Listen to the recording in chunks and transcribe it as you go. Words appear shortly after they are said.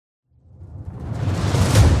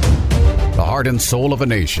heart and soul of a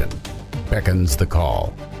nation, beckons the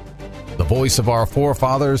call. The voice of our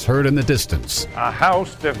forefathers heard in the distance. A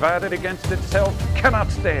house divided against itself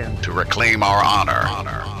cannot stand. To reclaim our honor,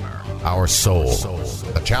 our soul.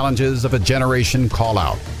 The challenges of a generation call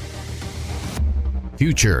out.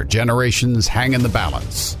 Future generations hang in the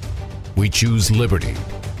balance. We choose liberty.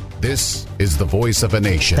 This is the voice of a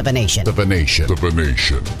nation. Of a nation. Of a nation. Of a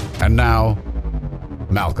nation. And now,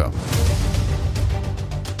 Malcolm.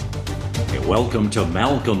 Welcome to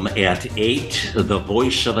Malcolm at 8, the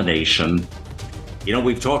voice of a nation. You know,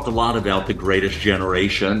 we've talked a lot about the greatest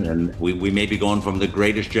generation, and we may be going from the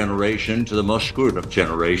greatest generation to the most screwed up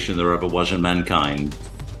generation there ever was in mankind.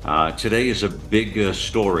 Today is a big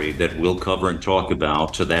story that we'll cover and talk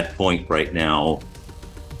about to that point right now.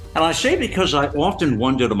 And I say because I often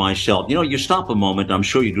wonder to myself, you know, you stop a moment, I'm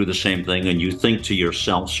sure you do the same thing, and you think to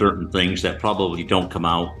yourself certain things that probably don't come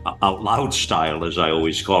out loud style, as I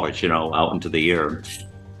always call it, you know, out into the air.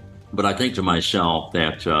 But I think to myself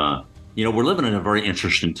that, you know, we're living in a very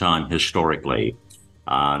interesting time historically.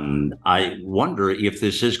 And I wonder if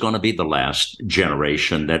this is going to be the last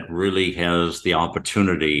generation that really has the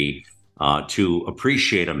opportunity to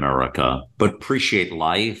appreciate America, but appreciate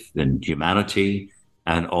life and humanity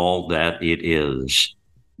and all that it is.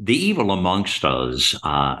 The evil amongst us,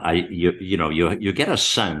 you get a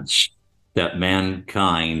sense that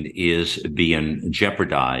mankind is being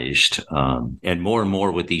jeopardized, and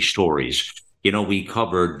more with these stories. You know, we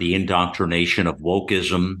covered the indoctrination of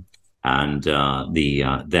wokeism and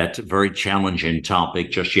that very challenging topic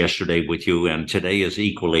just yesterday with you, and today is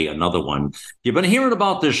equally another one. You've been hearing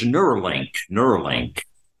about this Neuralink.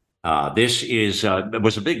 This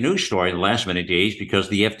was a big news story in the last many days because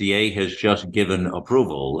the FDA has just given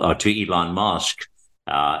approval to Elon Musk.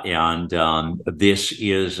 This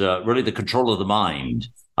is really the control of the mind.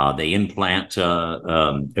 They implant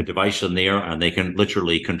a device in there and they can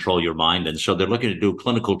literally control your mind. And so they're looking to do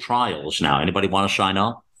clinical trials now. Anybody want to sign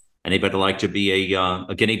up? Anybody like to be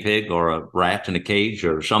a guinea pig or a rat in a cage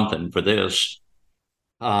or something for this?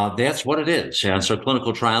 That's what it is. And so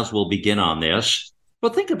clinical trials will begin on this.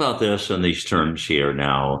 But think about this in these terms here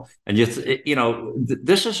now. And,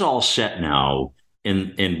 this is all set now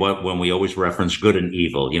in what when we always reference good and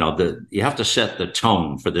evil. You know, you have to set the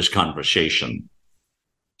tone for this conversation.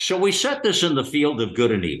 So we set this in the field of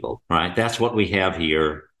good and evil, right? That's what we have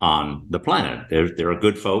here on the planet. There are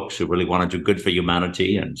good folks who really want to do good for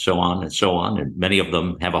humanity and so on and so on. And many of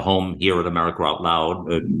them have a home here at America Out Loud,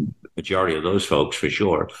 majority of those folks for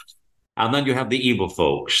sure. And then you have the evil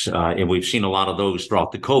folks, and we've seen a lot of those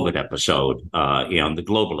throughout the COVID episode, and the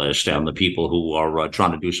globalists and the people who are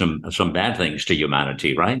trying to do some bad things to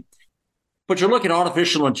humanity, right? But you look at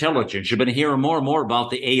artificial intelligence, you've been hearing more and more about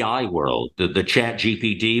the AI world, the chat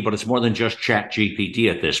GPT, but it's more than just chat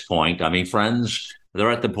GPT at this point. I mean, friends,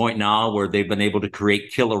 they're at the point now where they've been able to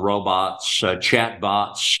create killer robots, chat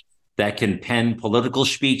bots that can pen political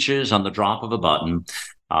speeches on the drop of a button.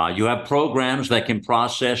 You have programs that can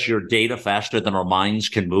process your data faster than our minds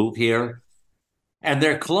can move here. And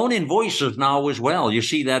they're cloning voices now as well. You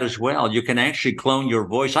see that as well. You can actually clone your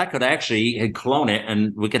voice. I could actually clone it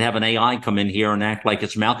and we could have an AI come in here and act like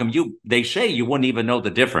it's Malcolm. They say you wouldn't even know the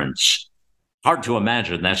difference. Hard to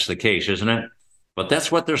imagine that's the case, isn't it? But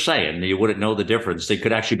that's what they're saying. You wouldn't know the difference. They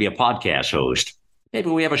could actually be a podcast host. Maybe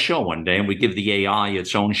we have a show one day and we give the AI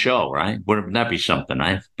its own show, right? Wouldn't that be something,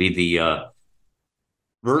 right? Be the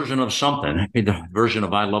version of something, the version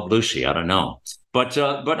of I Love Lucy. I don't know. But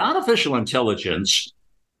artificial intelligence,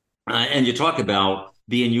 and you talk about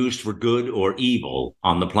being used for good or evil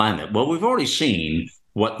on the planet. Well, we've already seen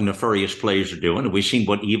what nefarious players are doing. We've seen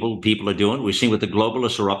what evil people are doing. We've seen what the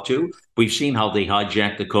globalists are up to. We've seen how they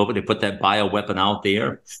hijacked the COVID. They put that bioweapon out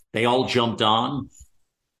there. They all jumped on.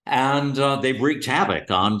 And they've wreaked havoc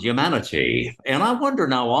on humanity. And I wonder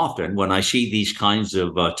now often when I see these kinds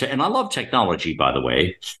of, and I love technology, by the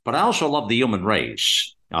way, but I also love the human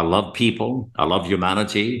race. I love people. I love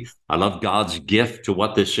humanity. I love God's gift to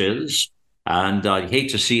what this is. And I hate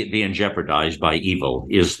to see it being jeopardized by evil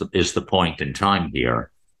is the point in time here.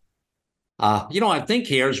 I think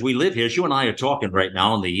here as we live here, as you and I are talking right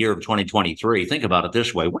now in the year of 2023, think about it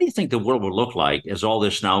this way. What do you think the world will look like as all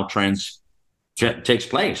this now takes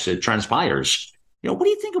place, it transpires? What do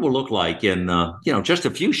you think it will look like in, just a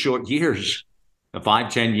few short years,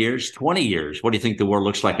 5, 10 years, 20 years? What do you think the world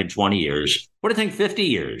looks like in 20 years? What do you think 50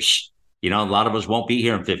 years? A lot of us won't be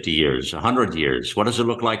here in 50 years, 100 years. What does it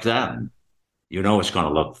look like then? It's going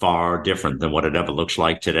to look far different than what it ever looks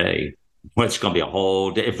like today. Well, it's going to be a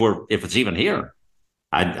whole, if it's even here.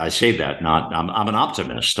 I say that I'm an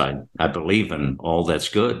optimist. I believe in all that's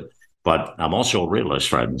good, but I'm also a realist,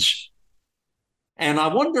 friends. And I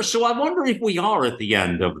wonder if we are at the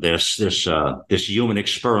end of this human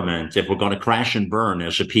experiment, if we're going to crash and burn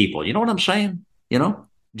as a people. You know what I'm saying? Do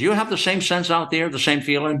you have the same sense out there, the same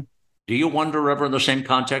feeling? Do you wonder ever in the same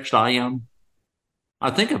context I am?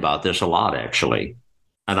 I think about this a lot, actually.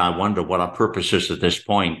 And I wonder what our purpose is at this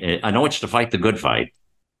point. I know it's to fight the good fight.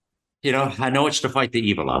 I know it's to fight the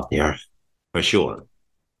evil out there, for sure.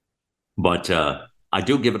 But I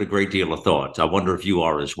do give it a great deal of thought. I wonder if you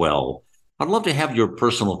are as well. I'd love to have your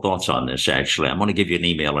personal thoughts on this, actually. I'm going to give you an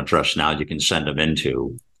email address now you can send them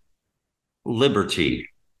into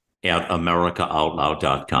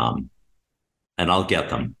liberty@americaoutloud.com, and I'll get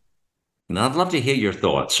them. And I'd love to hear your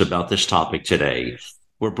thoughts about this topic today.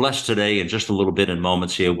 We're blessed today, in just a little bit in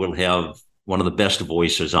moments here, we'll have one of the best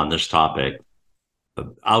voices on this topic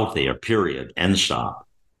out there, period, end stop.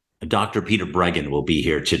 Dr. Peter Breggin will be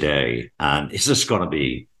here today, and this is going to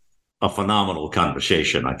be a phenomenal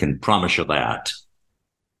conversation. I can promise you that.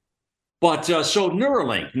 But so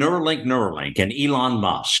Neuralink, and Elon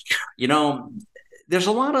Musk. There's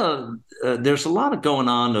a lot of going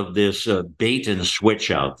on of this bait and switch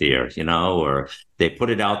out there. Or they put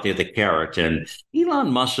it out there, the carrot. And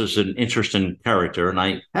Elon Musk is an interesting character, and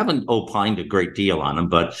I haven't opined a great deal on him,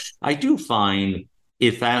 but I do find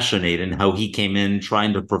it fascinating how he came in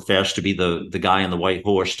trying to profess to be the guy on the white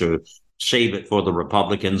horse to save it for the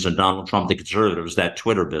Republicans and Donald Trump, the conservatives, that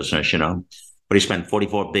Twitter business, But he spent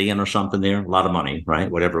 $44 billion or something there, a lot of money,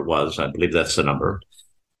 right? Whatever it was, I believe that's the number.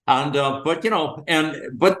 And but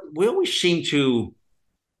we always seem to.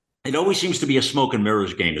 It always seems to be a smoke and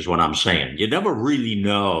mirrors game, is what I'm saying. You never really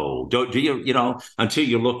know, do you? Until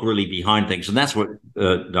you look really behind things, and that's what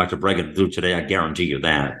Dr. Breggin will do today. I guarantee you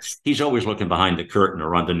that he's always looking behind the curtain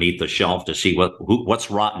or underneath the shelf to see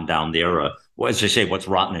what's rotten down there. As they say, what's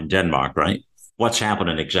rotten in Denmark, right? What's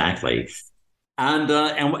happening exactly? And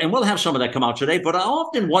we'll have some of that come out today. But I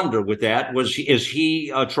often wonder with that, is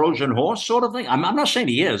he a Trojan horse sort of thing? I'm not saying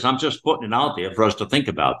he is. I'm just putting it out there for us to think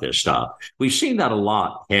about this stuff. We've seen that a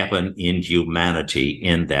lot happen in humanity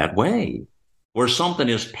in that way, where something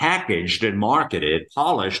is packaged and marketed,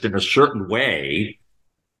 polished in a certain way,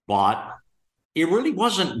 but it really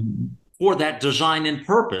wasn't for that design and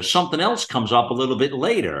purpose. Something else comes up a little bit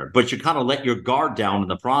later, but you kind of let your guard down in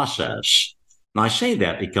the process. And I say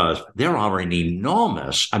that because there are an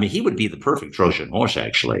enormous, he would be the perfect Trojan horse,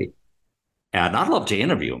 actually. And I'd love to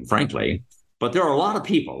interview him, frankly. But there are a lot of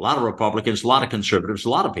people, a lot of Republicans, a lot of conservatives, a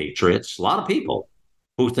lot of patriots, a lot of people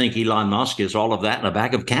who think Elon Musk is all of that in a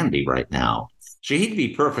bag of candy right now. So he'd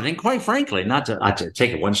be perfect. And quite frankly, not to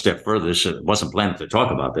take it one step further, this wasn't planning to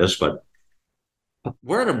talk about this, but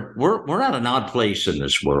we're at an odd place in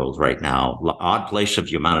this world right now, odd place of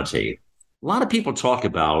humanity. A lot of people talk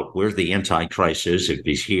about where the Antichrist is, if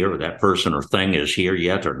he's here or that person or thing is here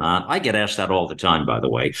yet or not. I get asked that all the time, by the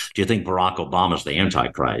way. Do you think Barack Obama's the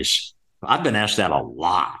Antichrist? I've been asked that a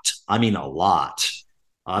lot. A lot.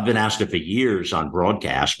 I've been asked it for years on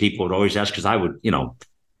broadcast. People would always ask because I would,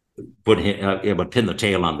 would pin the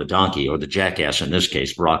tail on the donkey, or the jackass in this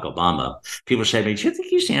case, Barack Obama. People say to me, do you think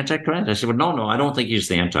he's the Antichrist? I said, well, no, I don't think he's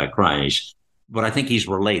the Antichrist, but I think he's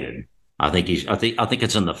related. I think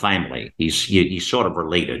it's in the family. He's sort of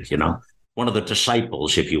related, one of the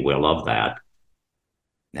disciples, if you will, of that.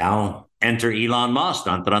 Now enter Elon Musk.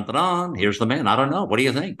 Dun, dun, dun, dun. Here's the man. I don't know. What do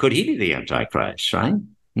you think? Could he be the Antichrist? Right?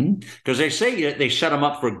 Because they say they set him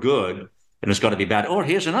up for good, and it's going to be bad. Or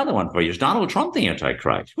here's another one for you: is Donald Trump the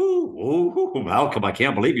Antichrist? Malcolm, I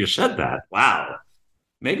can't believe you said that. Wow.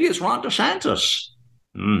 Maybe it's Ron DeSantis.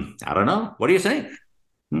 I don't know. What do you think?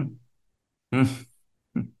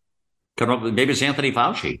 Maybe it's Anthony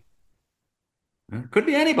Fauci. Could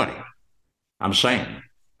be anybody. I'm saying.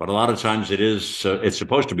 But a lot of times it's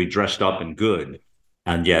supposed to be dressed up and good,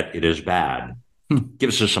 and yet it is bad.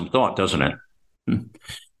 Gives us some thought, doesn't it?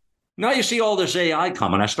 Now you see all this AI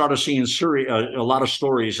coming. I started seeing a lot of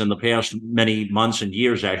stories in the past many months and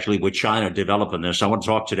years, actually, with China developing this. I want to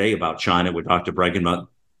talk today about China with Dr. Breggin,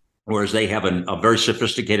 whereas they have a very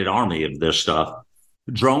sophisticated army of this stuff.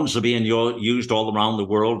 Drones are being used all around the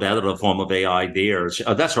world, added a form of AI there.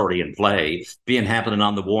 That's already in play, happening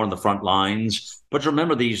on the war on the front lines. But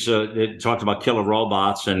remember, they talked about killer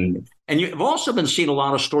robots. And you've also been seeing a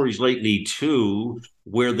lot of stories lately, too,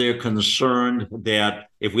 where they're concerned that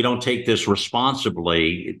if we don't take this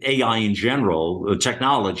responsibly, AI in general,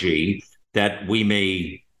 technology, that we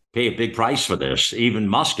may pay a big price for this. Even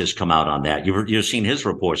Musk has come out on that. You've seen his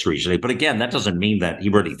reports recently. But again, that doesn't mean that he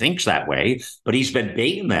really thinks that way. But he's been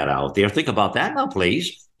baiting that out there. Think about that now,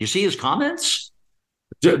 please. You see his comments?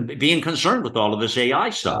 Being concerned with all of this AI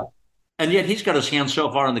stuff. And yet he's got his hand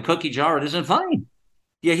so far in the cookie jar, it isn't funny.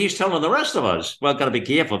 Yeah, he's telling the rest of us, well, got to be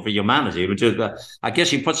careful for humanity. I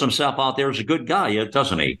guess he puts himself out there as a good guy,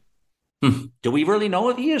 doesn't he? Do we really know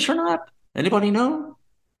if he is or not? Anybody know?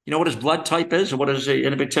 You know what his blood type is, or what is it?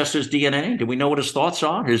 Anybody test his DNA? Do we know what his thoughts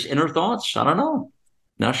are? His inner thoughts? I don't know.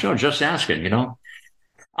 Not sure. Just asking.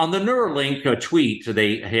 On the Neuralink tweet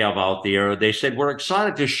they have out there, they said, we're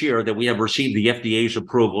excited to share that we have received the FDA's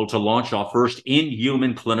approval to launch our first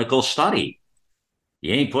in-human clinical study.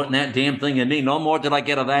 You ain't putting that damn thing in me. No more did I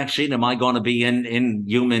get a vaccine. Am I going to be in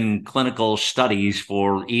human clinical studies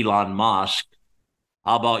for Elon Musk?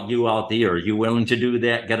 How about you out there? Are you willing to do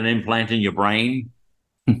that? Get an implant in your brain?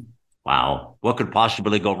 Wow. What could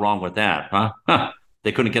possibly go wrong with that? Huh?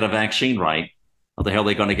 They couldn't get a vaccine right. How the hell are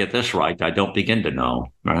they going to get this right? I don't begin to know.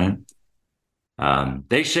 Right?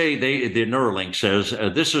 They say the Neuralink says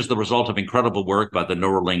this is the result of incredible work by the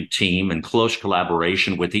Neuralink team in close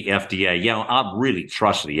collaboration with the FDA. Yeah, I really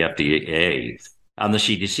trust the FDA and the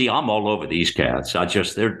CDC. I'm all over these cats.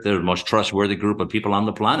 They're the most trustworthy group of people on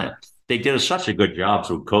the planet. They did such a good job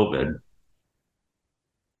through COVID.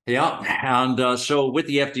 Yeah, and so with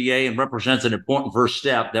the FDA, and represents an important first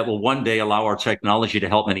step that will one day allow our technology to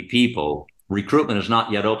help many people. Recruitment is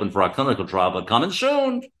not yet open for our clinical trial, but coming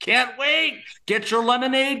soon. Can't wait. Get your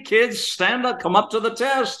lemonade, kids. Stand up. Come up to the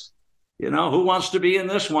test. Who wants to be in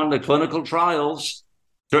this one? The clinical trials.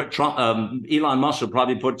 Elon Musk will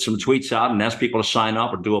probably put some tweets out and ask people to sign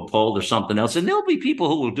up or do a poll or something else. And there'll be people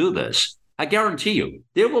who will do this. I guarantee you,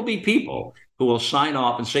 there will be people who will sign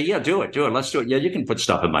off and say, yeah, do it. Let's do it. Yeah, you can put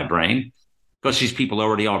stuff in my brain. Because these people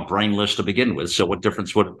already are brainless to begin with. So what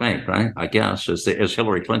difference would it make, right? I guess, as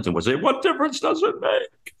Hillary Clinton would say, what difference does it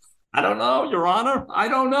make? I don't know, Your Honor. I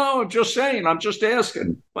don't know. Just saying. I'm just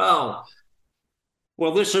asking. Well,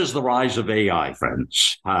 this is the rise of AI,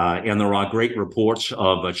 friends. And there are great reports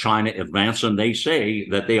of China advancing. They say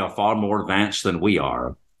that they are far more advanced than we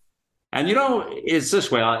are. And, it's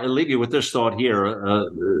this way. I'll leave you with this thought here.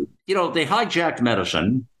 They hijacked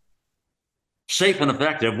medicine. Safe and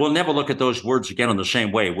effective. We'll never look at those words again in the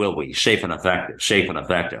same way, will we? Safe and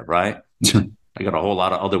effective, right? I got a whole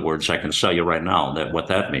lot of other words I can sell you right now what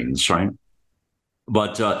that means, right?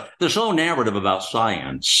 But this whole narrative about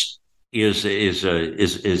science is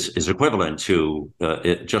equivalent to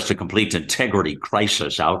just a complete integrity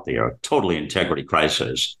crisis out there, totally integrity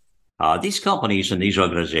crisis. These companies and these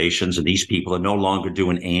organizations and these people are no longer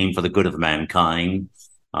doing aim for the good of mankind.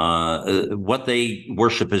 What they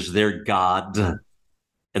worship is their God,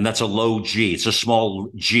 and that's a low G. It's a small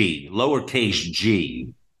G, lowercase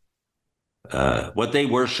g. What they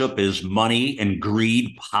worship is money and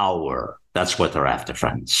greed, power. That's what they're after,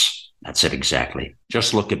 friends. That's it exactly.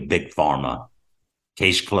 Just look at Big Pharma.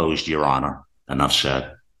 Case closed, Your Honor. Enough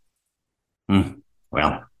said.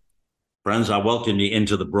 Well, friends, I welcome you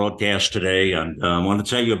into the broadcast today, and I want to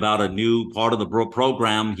tell you about a new part of the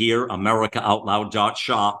program here,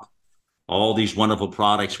 AmericaOutloud.shop. All these wonderful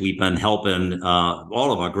products we've been helping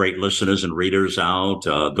all of our great listeners and readers out,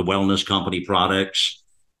 the wellness company products,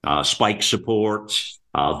 spike support,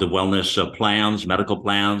 the wellness plans, medical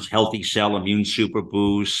plans, Healthy Cell, Immune Super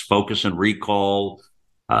Boost, Focus and Recall,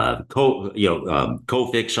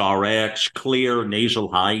 Cofix RX, Clear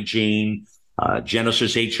Nasal Hygiene,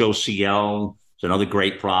 Genesis HOCL is another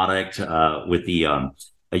great product with the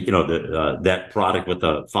that product with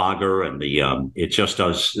the fogger and it just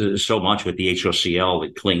does so much with the HOCL.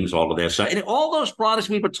 It cleans all of that stuff. And all those products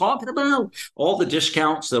we were talking about, all the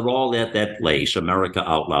discounts, they're all at that place,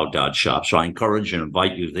 AmericaOutloud.shop. So I encourage and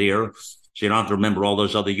invite you there. So you don't have to remember all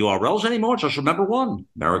those other URLs anymore. Just remember one,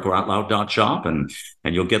 AmericaOutloud.shop, and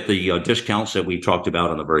you'll get the discounts that we've talked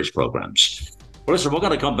about on the various programs. Well, listen, we're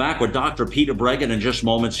going to come back with Dr. Peter Breggin in just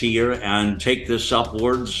moments here and take this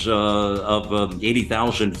upwards of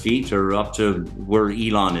 80,000 feet or up to where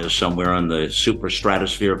Elon is, somewhere in the super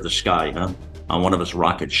stratosphere of the sky, on one of his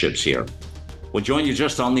rocket ships here. We'll join you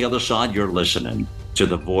just on the other side. You're listening to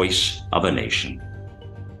the Voice of a Nation.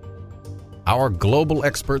 Our global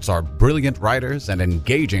experts are brilliant writers and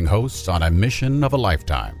engaging hosts on a mission of a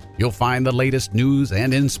lifetime. You'll find the latest news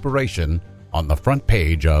and inspiration on the front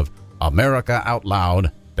page of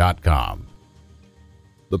AmericaOutloud.com.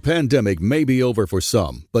 The pandemic may be over for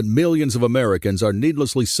some, but millions of Americans are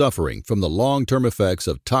needlessly suffering from the long-term effects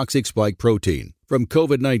of toxic spike protein from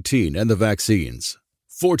COVID-19 and the vaccines.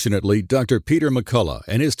 Fortunately, Dr. Peter McCullough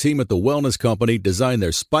and his team at the Wellness Company designed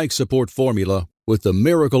their spike support formula with the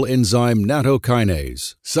miracle enzyme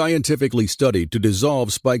nattokinase, scientifically studied to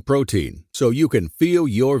dissolve spike protein so you can feel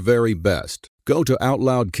your very best. Go to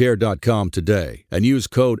OutLoudCare.com today and use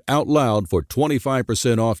code OUTLOUD for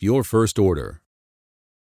 25% off your first order.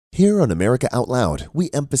 Here on America Out Loud, we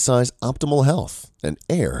emphasize optimal health, and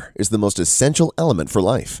air is the most essential element for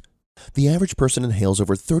life. The average person inhales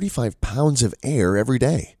over 35 pounds of air every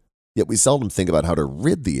day, yet we seldom think about how to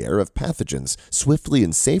rid the air of pathogens swiftly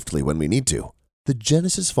and safely when we need to. The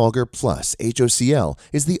Genesis Fogger Plus HOCl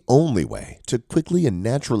is the only way to quickly and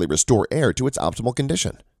naturally restore air to its optimal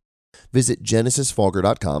condition. Visit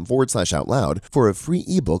genesisfogger.com/outloud for a free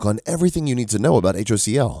ebook on everything you need to know about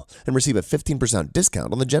HOCl and receive a 15%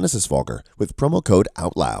 discount on the Genesis Fogger with promo code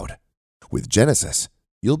OUTLOUD. With Genesis,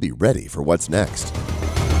 you'll be ready for what's next.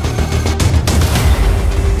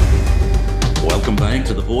 Welcome back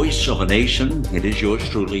to the Voice of a Nation. It is yours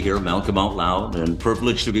truly here, Malcolm Out Loud, and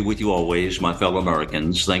privileged to be with you always, my fellow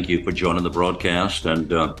Americans. Thank you for joining the broadcast. And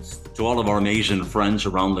to all of our amazing friends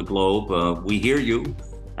around the globe, we hear you.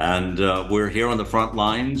 And we're here on the front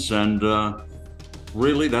lines, and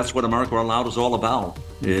really, that's what America Out Loud is all about.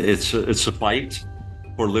 It's a fight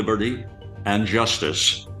for liberty and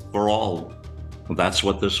justice for all. That's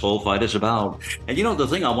what this whole fight is about. And you know, the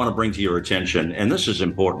thing I want to bring to your attention, and this is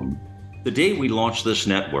important, the day we launched this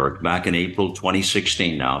network back in April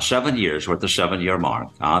 2016 now, 7 years, we're at the 7-year mark.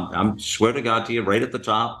 I'm swear to God to you, right at the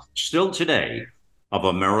top, still today, of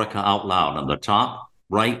America Out Loud on the top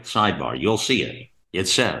right sidebar, you'll see it. It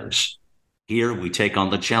says, here we take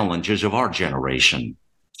on the challenges of our generation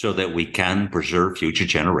so that we can preserve future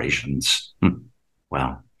generations.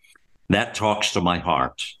 Well, that talks to my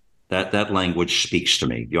heart. That language speaks to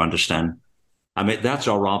me. You understand? I mean, that's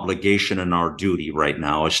our obligation and our duty right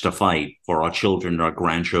now, is to fight for our children, our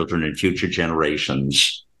grandchildren, and future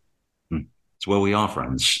generations. It's where we are,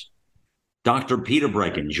 friends. Dr. Peter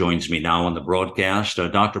Breggin joins me now on the broadcast.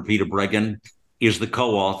 Dr. Peter Breggin is the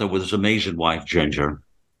co-author with his amazing wife, Ginger,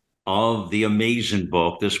 of the amazing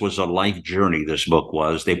book. This was a life journey, this book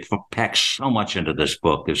was. They packed so much into this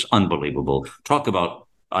book. It's unbelievable. Talk about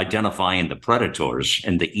identifying the predators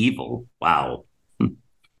and the evil. Wow.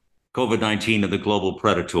 COVID-19 and the global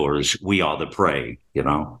predators. We are the prey, you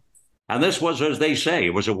know. And this was, as they say,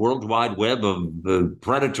 it was a worldwide web of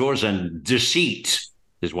predators, and deceit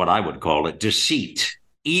is what I would call it. Deceit,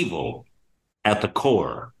 evil at the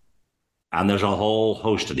core. And there's a whole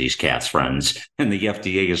host of these cats, friends. And the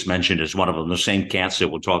FDA is mentioned as one of them, the same cats that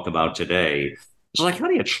we'll talk about today. It's like, how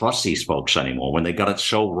do you trust these folks anymore when they got it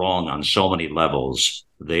so wrong on so many levels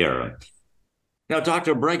there? Now,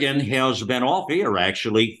 Dr. Breggin has been off air,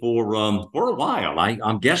 actually, for a while.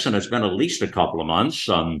 I'm guessing it's been at least a couple of months.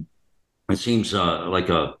 It seems like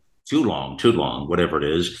too long, whatever it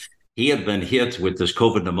is. He had been hit with this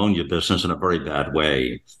COVID pneumonia business in a very bad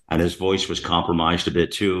way, and his voice was compromised a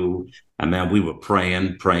bit too. And man, we were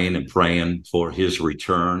praying for his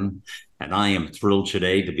return. And I am thrilled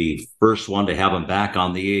today to be first one to have him back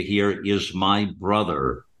on the air. Here is my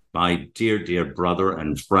brother, my dear, dear brother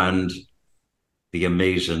and friend, the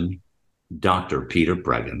amazing Dr. Peter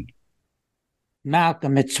Breggin.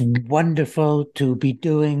 Malcolm, it's wonderful to be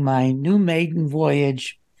doing my new maiden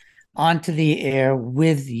voyage onto the air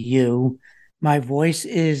with you. My voice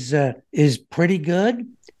is pretty good.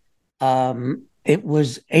 It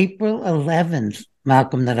was April 11th,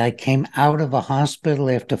 Malcolm, that I came out of a hospital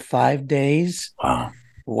after 5 days.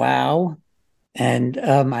 Wow. And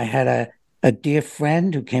I had a dear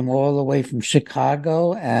friend who came all the way from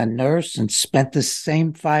Chicago, a nurse, and spent the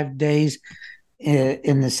same 5 days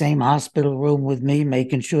in the same hospital room with me,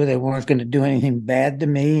 making sure they weren't going to do anything bad to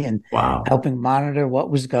me, and helping monitor what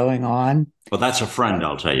was going on. Well, that's a friend,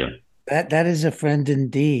 I'll tell you. That is a friend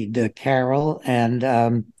indeed, Carol. And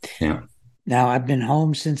now I've been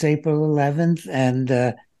home since April 11th.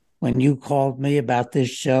 And when you called me about this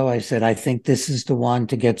show, I said, I think this is the one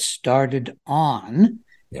to get started on.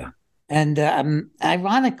 Yeah. And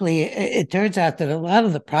ironically, it turns out that a lot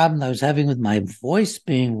of the problem I was having with my voice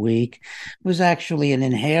being weak was actually an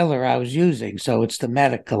inhaler I was using. So it's the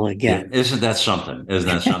medical again. Yeah, isn't that something?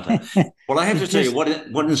 Well, I have to tell you,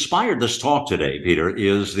 what inspired this talk today, Peter,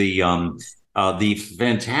 is the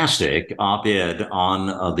fantastic op-ed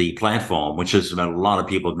on the platform, which has been a lot of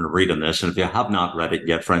people have been reading this. And if you have not read it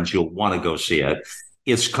yet, friends, you'll want to go see it.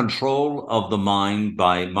 It's Control of the Mind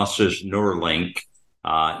by Musk's Neuralink.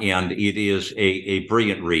 And it is a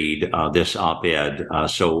brilliant read, this op-ed.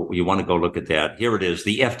 So you want to go look at that. Here it is.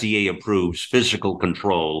 The FDA approves physical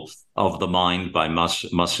control of the mind by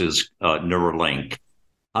Musk's Neuralink.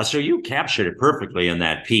 So you captured it perfectly in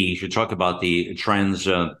that piece. You talk about the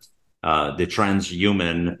transhumanism,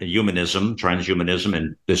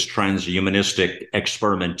 and this transhumanistic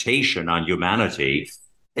experimentation on humanity.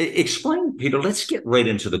 Explain, Peter, let's get right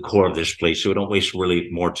into the core of this, please, so we don't waste really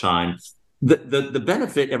more time. The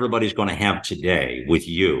benefit everybody's going to have today with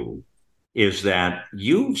you is that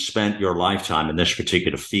you've spent your lifetime in this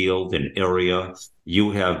particular field and area.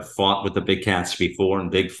 You have fought with the big cats before in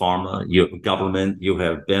big pharma, government. You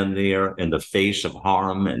have been there in the face of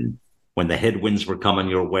harm and when the headwinds were coming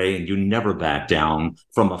your way, and you never back down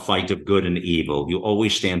from a fight of good and evil. You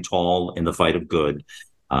always stand tall in the fight of good,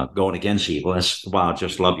 going against evil. That's, wow, I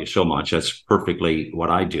just love you so much. That's perfectly what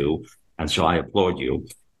I do. And so I applaud you.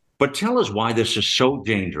 But tell us why this is so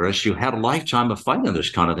dangerous. You had a lifetime of fighting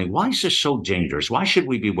this kind of thing. Why is this so dangerous? Why should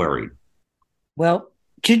we be worried? Well,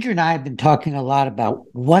 Ginger and I have been talking a lot about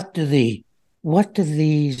what do these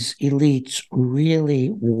elites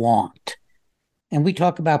really want? And we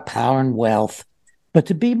talk about power and wealth. But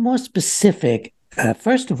to be more specific,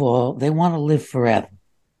 first of all, they want to live forever.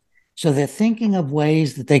 So they're thinking of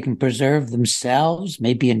ways that they can preserve themselves,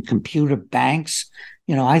 maybe in computer banks.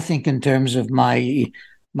 I think in terms of my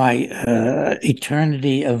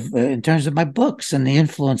eternity in terms of my books and the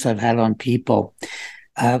influence I've had on people.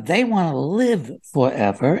 They want to live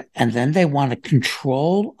forever, and then they want to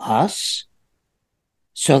control us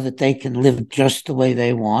so that they can live just the way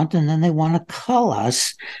they want, and then they want to cull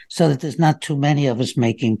us so that there's not too many of us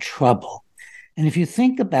making trouble. And if you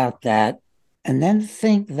think about that, and then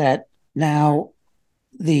think that now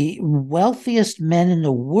the wealthiest men in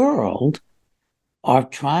the world are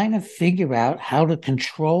trying to figure out how to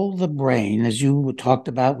control the brain, as you talked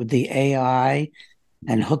about with the AI,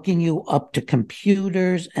 and hooking you up to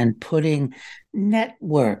computers and putting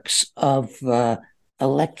networks of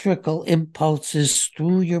electrical impulses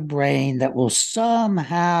through your brain that will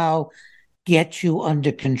somehow get you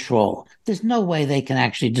under control. There's no way they can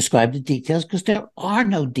actually describe the details because there are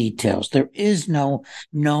no details. There is no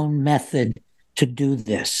known method to do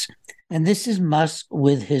this. And this is Musk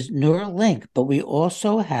with his Neuralink, but we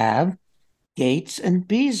also have Gates and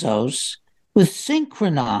Bezos with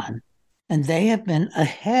Synchronon, and they have been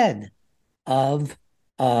ahead of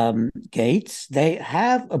Gates. They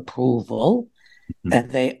have approval,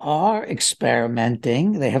 and they are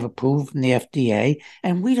experimenting. They have approval from the FDA,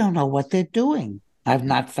 and we don't know what they're doing. I've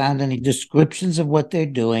not found any descriptions of what they're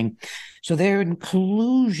doing. So they're in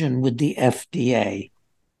collusion with the FDA.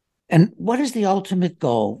 And what is the ultimate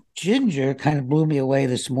goal? Ginger kind of blew me away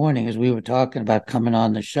this morning as we were talking about coming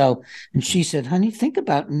on the show. And she said, honey, think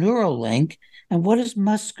about Neuralink. And what does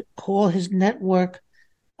Musk call his network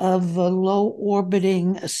of low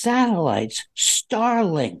orbiting satellites?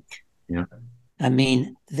 Starlink. Yeah. I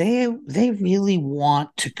mean, they really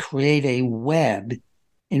want to create a web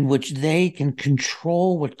in which they can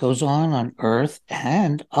control what goes on Earth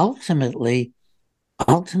and ultimately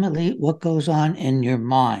what goes on in your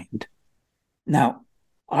mind. Now,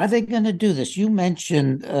 are they going to do this? You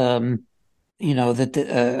mentioned, that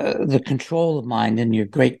the control of mind in your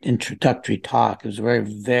great introductory talk. It was very,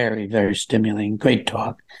 very, very stimulating. Great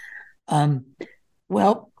talk.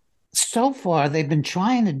 Well, so far they've been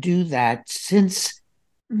trying to do that since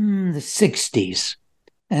the 60s.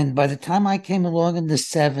 And by the time I came along in the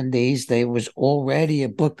 70s, there was already a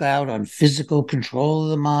book out on physical control of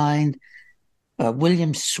the mind.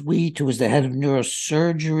 William Sweet, who was the head of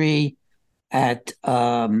neurosurgery at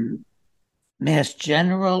Mass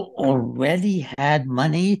General, already had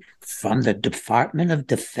money from the Department of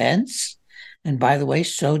Defense. And by the way,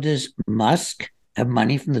 so does Musk have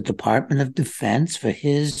money from the Department of Defense for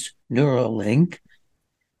his Neuralink.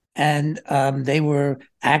 And they were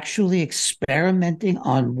actually experimenting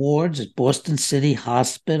on wards at Boston City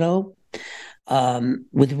Hospital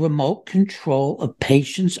with remote control of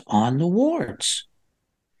patients on the wards.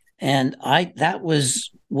 And that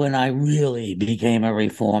was when I really became a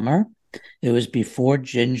reformer. It was before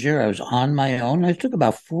Ginger. I was on my own. I took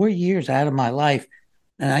about 4 years out of my life,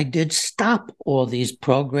 and I did stop all these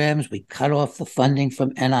programs. We cut off the funding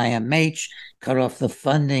from NIMH, cut off the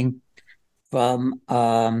funding from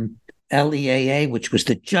LEAA, which was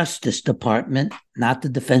the Justice Department, not the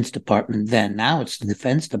Defense Department then. Now it's the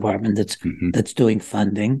Defense Department that's doing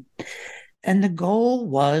funding. And the goal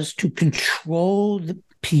was to control the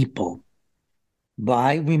people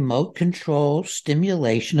by remote control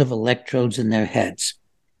stimulation of electrodes in their heads.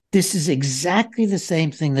 This is exactly the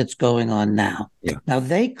same thing that's going on now. Yeah. Now,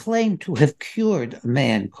 they claim to have cured a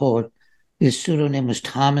man called, his pseudonym was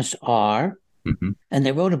Thomas R., and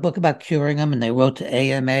they wrote a book about curing him, and they wrote to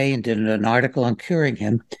AMA and did an article on curing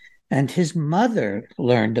him. And his mother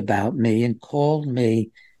learned about me and called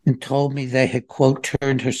me and told me they had, quote,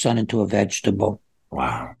 turned her son into a vegetable.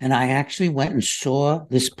 Wow. And I actually went and saw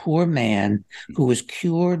this poor man who was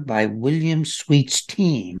cured by William Sweet's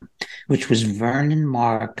team, which was Vernon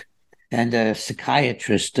Mark and a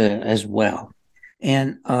psychiatrist as well.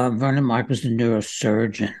 And Vernon Mark was the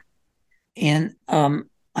neurosurgeon. And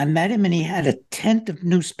I met him and he had a tent of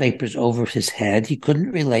newspapers over his head. He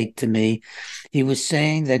couldn't relate to me. He was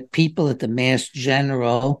saying that people at the Mass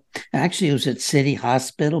General, actually it was at City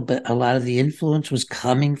Hospital, but a lot of the influence was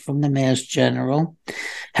coming from the Mass General,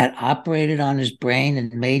 had operated on his brain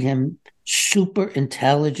and made him super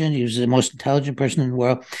intelligent. He was the most intelligent person in the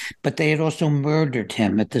world, but they had also murdered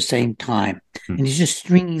him at the same time. And he's just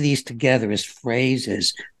stringing these together as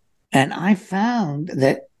phrases. And I found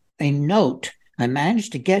that a note, I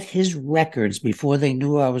managed to get his records before they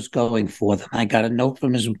knew I was going for them. I got a note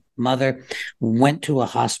from his mother, went to a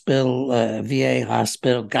hospital, VA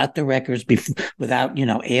hospital, got the records without,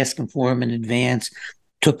 asking for them in advance,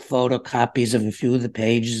 took photocopies of a few of the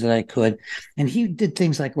pages that I could. And he did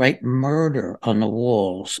things like write murder on the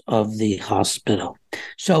walls of the hospital.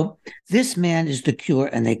 So this man is the cure,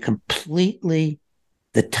 and they completely,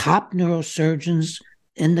 the top neurosurgeons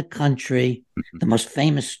in the country,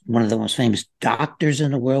 one of the most famous doctors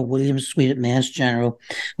in the world, William Sweet at Mass General,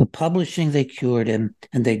 were publishing they cured him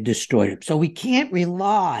and they destroyed him. So we can't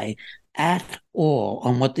rely at all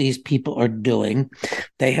on what these people are doing.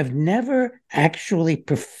 They have never actually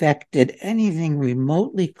perfected anything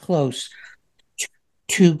remotely close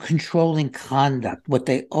to controlling conduct. What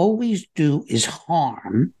they always do is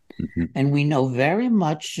harm. And we know very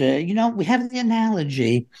much, we have the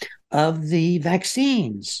analogy of the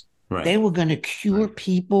vaccines. Right. They were going to cure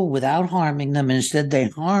people without harming them, and instead they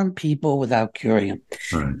harm people without curing them.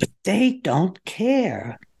 Right. But they don't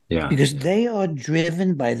care. Yeah. Because they are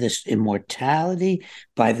driven by this immortality,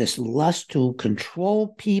 by this lust to control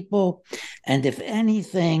people. And if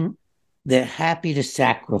anything, they're happy to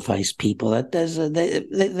sacrifice people. That does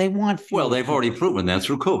they want. Well, they've already proven that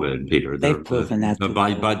through COVID, Peter. They've proven that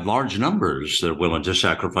by large numbers. They're willing to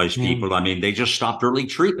sacrifice people. I mean, they just stopped early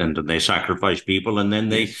treatment and they sacrificed people, and then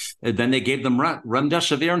they gave them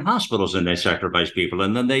remdesivir in hospitals and they sacrificed people,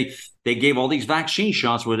 and then they gave all these vaccine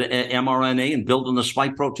shots with mRNA and building the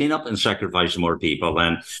spike protein up and sacrificed more people,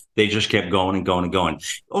 and they just kept going and going and going.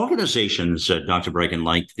 Organizations, Dr. Breggin,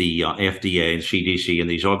 like the FDA and CDC and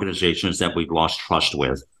these organizations that we've lost trust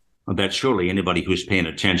with, that surely anybody who's paying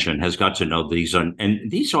attention has got to know these are,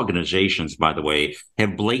 and these organizations, by the way,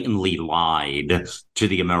 have blatantly lied to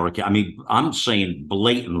the American. I mean, I'm saying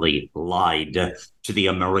blatantly lied to the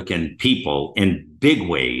American people in big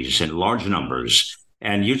ways, in large numbers.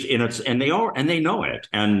 And they know it.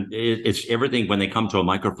 And it's everything when they come to a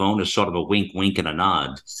microphone is sort of a wink, wink, and a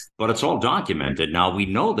nod. But it's all documented. Now, we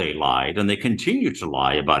know they lied, and they continue to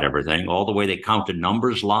lie about everything. All the way they counted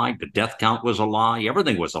numbers lied. The death count was a lie.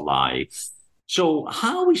 Everything was a lie. So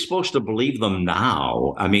how are we supposed to believe them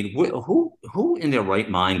now? I mean, who in their right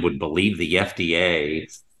mind would believe the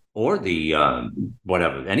FDA or the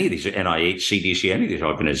whatever, any of these NIH, CDC, any of these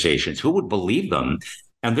organizations? Who would believe them?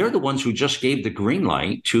 And they're the ones who just gave the green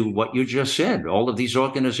light to what you just said, all of these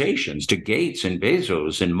organizations, to Gates and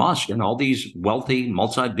Bezos and Musk and all these wealthy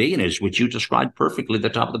multi-billionaires, which you described perfectly at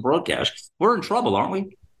the top of the broadcast. We're in trouble, aren't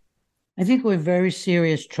we? I think we're in very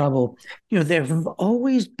serious trouble. There have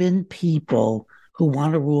always been people who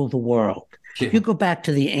want to rule the world. Yeah. You go back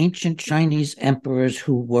to the ancient Chinese emperors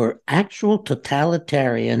who were actual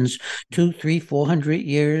totalitarians, 200, 300, 400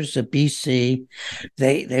 years of BC.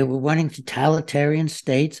 They were running totalitarian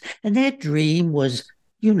states, and their dream was,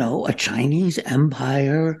 a Chinese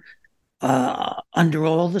empire under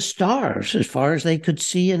all the stars, as far as they could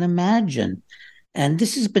see and imagine. And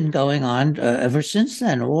this has been going on ever since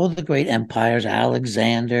then. All the great empires,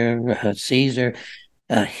 Alexander, Caesar,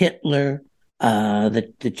 Hitler,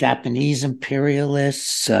 the Japanese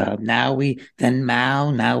imperialists. Now we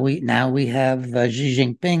Mao. Now we have Xi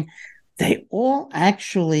Jinping. They all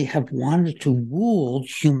actually have wanted to rule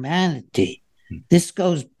humanity. This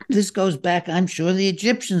goes back. I'm sure the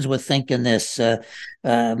Egyptians were thinking this. When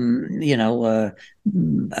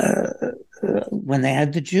they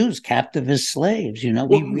had the Jews captive as slaves,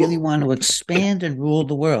 we really want to expand and rule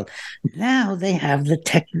the world. Now they have the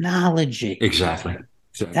technology. Exactly.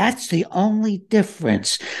 That's the only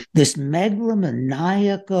difference. This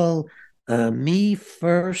megalomaniacal me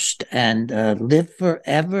first and live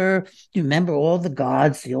forever. You remember all the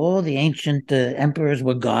gods, all the ancient emperors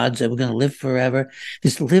were gods that were going to live forever.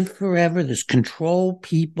 This live forever, this control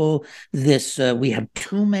people, this we have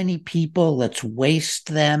too many people, let's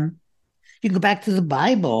waste them. You can go back to the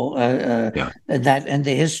Bible, that and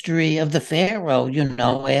the history of the Pharaoh,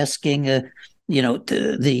 asking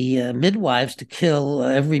the midwives to kill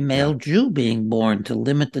every male Jew being born, to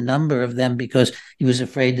limit the number of them because he was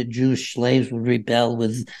afraid that Jewish slaves would rebel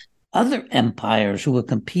with other empires who were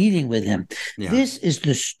competing with him. Yeah. This is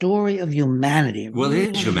the story of humanity. Well,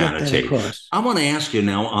 it is humanity. I want to ask you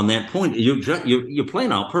now on that point. You're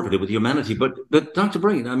playing out perfectly with humanity, but Dr.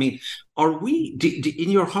 Breggin, I mean, are we in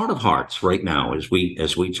your heart of hearts right now as we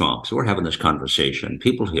talk? So we're having this conversation.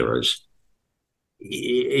 People hear us.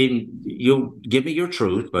 You'll give me your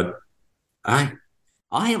truth, but I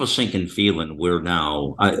have a sinking feeling we're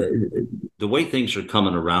now, the way things are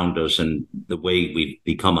coming around us and the way we've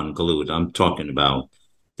become unglued. I'm talking about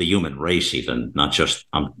the human race even,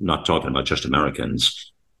 I'm not talking about just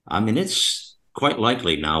Americans. I mean, it's quite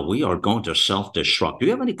likely now we are going to self-destruct. Do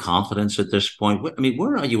you have any confidence at this point? I mean,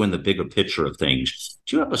 where are you in the bigger picture of things?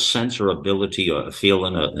 Do you have a sense or ability or a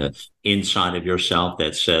feeling inside of yourself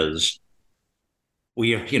that says,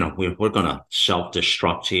 we're going to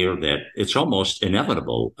self-destruct here, that it's almost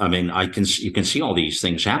inevitable? I mean, you can see all these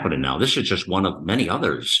things happening now. This is just one of many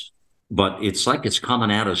others, but it's like it's coming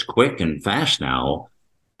at us quick and fast now.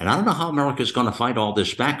 And I don't know how America's going to fight all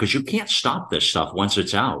this back, because you can't stop this stuff once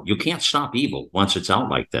it's out. You can't stop evil once it's out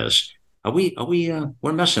like this. We're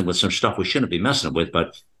messing with some stuff we shouldn't be messing with,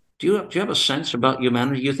 but do you have a sense about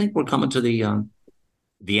humanity? You think we're coming to the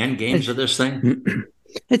end games of this thing?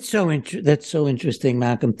 That's so interesting,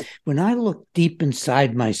 Malcolm. When I look deep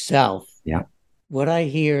inside myself, what I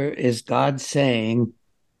hear is God saying,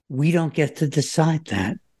 we don't get to decide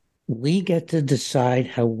that. We get to decide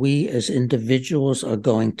how we as individuals are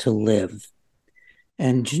going to live.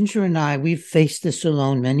 And Ginger and I, we've faced this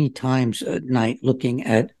alone many times at night, looking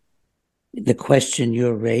at the question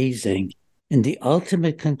you're raising. And the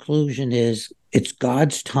ultimate conclusion is it's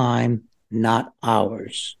God's time, not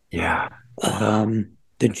ours. Yeah.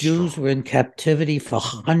 The Jews were in captivity for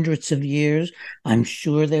hundreds of years. I'm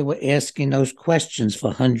sure they were asking those questions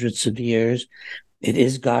for hundreds of years. It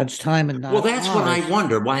is God's time and not ours. Well, that's what I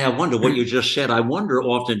wonder. Why I wonder what you just said. I wonder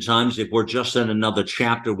oftentimes if we're just in another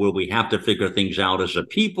chapter where we have to figure things out as a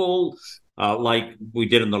people, like we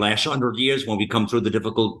did in the last 100 years when we come through the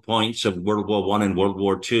difficult points of World War I and World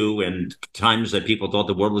War II, and times that people thought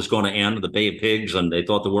the world was going to end, the Bay of Pigs, and they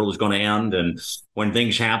thought the world was going to end. And when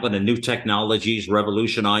things happen and new technologies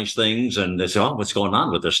revolutionize things, and they say, oh, what's going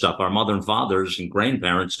on with this stuff? Our mother and fathers and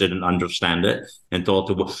grandparents didn't understand it and thought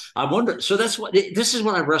the world. I wonder. So this is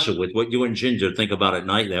what I wrestle with, what you and Ginger think about at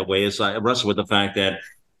night that way, is I wrestle with the fact that,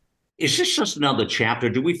 is this just another chapter?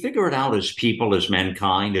 Do we figure it out as people, as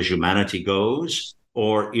mankind, as humanity goes?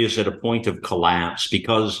 Or is it a point of collapse?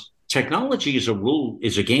 Because technology is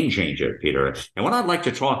a game changer, Peter. And what I'd like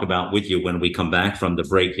to talk about with you when we come back from the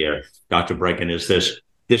break here, Dr. Breggin, is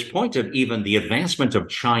this point of even the advancement of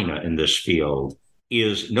China in this field.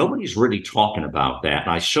 Is nobody's really talking about that.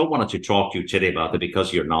 And I so wanted to talk to you today about that because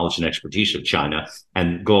of your knowledge and expertise of China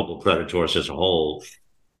and global predators as a whole.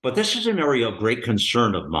 But this is an area of great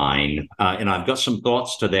concern of mine, and I've got some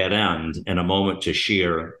thoughts to that end in a moment to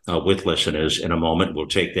share with listeners. In a moment, we'll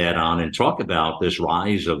take that on and talk about this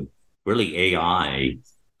rise of really AI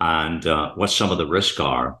and what some of the risks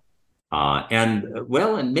are. And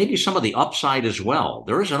maybe some of the upside as well.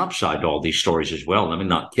 There is an upside to all these stories as well. Let me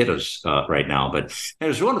not kid us right now. But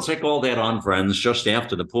as we want to take all that on, friends, just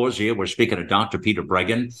after the pause here, we're speaking to Dr. Peter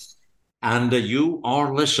Breggin, and you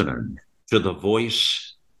are listening to the voice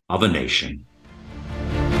of a nation.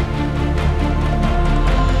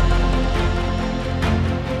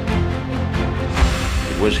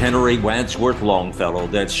 It was Henry Wadsworth Longfellow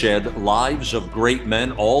that said, lives of great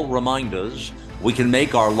men all remind us we can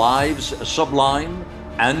make our lives sublime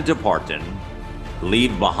and departing,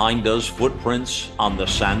 leave behind us footprints on the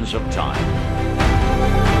sands of time.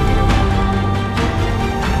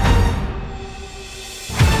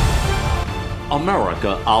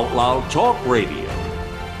 America Out Loud Talk Radio.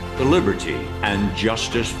 Liberty and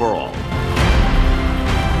justice for all.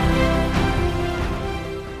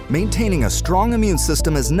 Maintaining a strong immune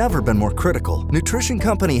system has never been more critical. Nutrition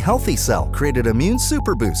company Healthy Cell created Immune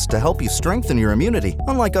Super Boost to help you strengthen your immunity.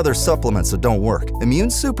 Unlike other supplements that don't work, Immune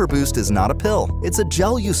Super Boost is not a pill. It's a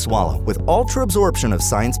gel you swallow with ultra absorption of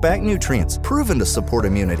science-backed nutrients proven to support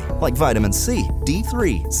immunity, like vitamin C,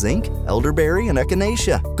 D3, zinc, elderberry, and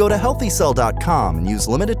echinacea. Go to healthycell.com and use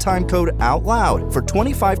limited time code OUTLOUD for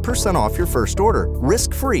 25% off your first order.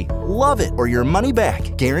 Risk-free. Love it or your money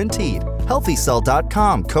back. Guaranteed.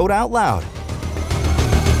 healthycell.com, code OUTLOUD.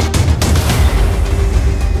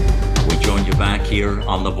 We join you back here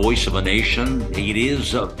on The Voice of a Nation. It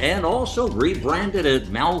is, and also rebranded as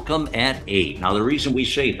Malcolm at 8. Now, the reason we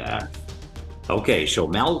say that, Okay, so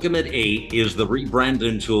Malcolm at 8 is the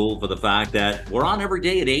rebranding tool for the fact that we're on every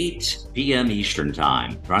day at 8 p.m. Eastern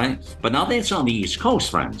Time, right? But now that's on the East Coast,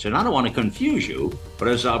 friends, and I don't want to confuse you, but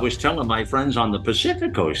as I was telling my friends on the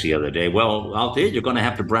Pacific Coast the other day, well, out there, you're going to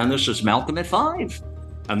have to brand this as Malcolm at 5.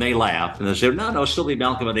 And they laughed and they said, no, it'll still be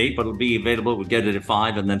Malcolm at 8, but it'll be available. We'll get it at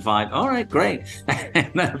 5 and then 5. All right, great. And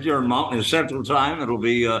then if you're in Mountain Central Time, it'll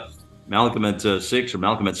be Malcolm at 6 or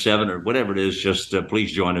Malcolm at 7 or whatever it is. Just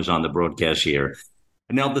please join us on the broadcast here.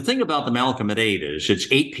 Now, the thing about the Malcolm at 8 is it's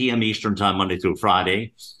 8 p.m. Eastern Time, Monday through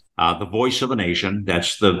Friday. The Voice of the Nation,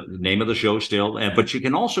 that's the name of the show still. But you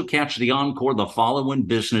can also catch the encore the following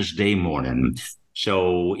business day morning.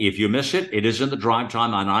 So if you miss it, it is in the drive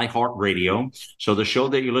time on iHeartRadio. So the show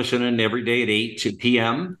that you're listening every day at 8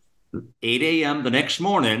 p.m., 8 a.m. the next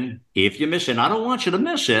morning, if you miss it, I don't want you to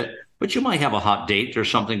miss it, but you might have a hot date or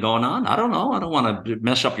something going on. I don't know. I don't want to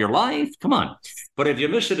mess up your life. Come on. But if you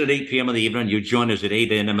miss it at 8 p.m. in the evening, you join us at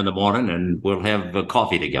 8 a.m. in the morning and we'll have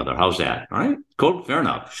coffee together. How's that? All right. Cool. Fair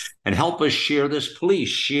enough. And help us share this. Please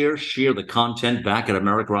share the content back at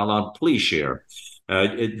America Out Loud. Please share.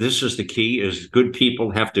 This is the key, is good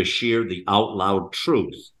people have to share the out loud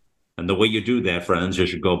truth. And the way you do that, friends,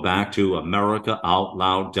 is you go back to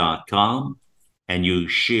americaoutloud.com and you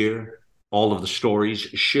share all of the stories,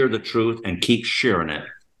 share the truth, and keep sharing it.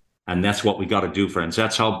 And that's what we got to do, friends.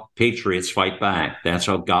 That's how patriots fight back. That's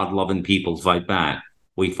how God-loving people fight back.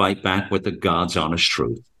 We fight back with the God's honest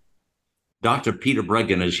truth. Dr. Peter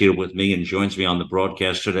Breggin is here with me and joins me on the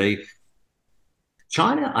broadcast today.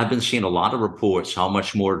 China, I've been seeing a lot of reports how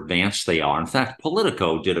much more advanced they are. In fact,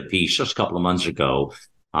 Politico did a piece just a couple of months ago.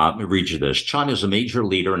 Let me read you this. China is a major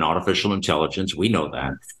leader in artificial intelligence. We know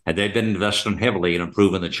that. And they've been investing heavily in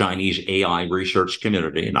improving the Chinese AI research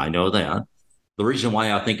community. And I know that. The reason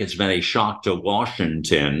why I think it's been a shock to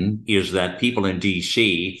Washington is that people in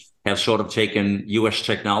D.C. have sort of taken U.S.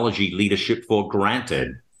 technology leadership for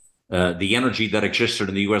granted. The energy that existed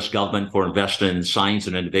in the U.S. government for investing in science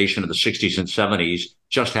and innovation in the 60s and 70s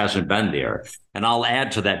just hasn't been there. And I'll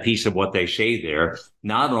add to that piece of what they say there.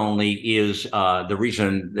 Not only is the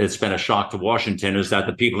reason it's been a shock to Washington is that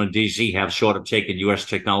the people in D.C. have sort of taken U.S.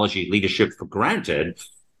 technology leadership for granted,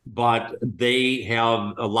 but they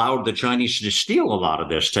have allowed the Chinese to steal a lot of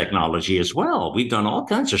this technology as well. We've done all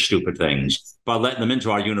kinds of stupid things by letting them into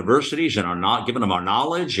our universities and are not giving them our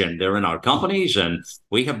knowledge, and they're in our companies. And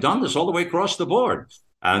we have done this all the way across the board.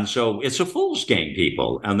 And so it's a fool's game,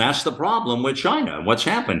 people. And that's the problem with China and what's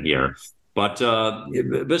happened here. But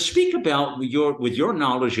speak about with your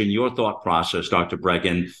knowledge and your thought process, Dr.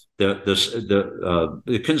 Breggin,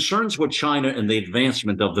 the concerns with China and the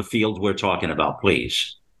advancement of the field we're talking about,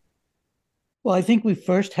 please. Well, I think we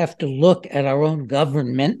first have to look at our own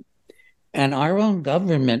government, and our own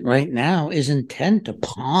government right now is intent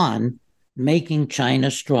upon making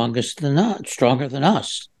China stronger than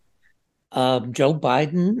us. Joe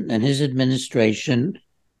Biden and his administration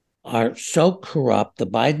are so corrupt. The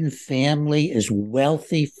Biden family is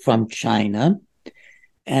wealthy from China,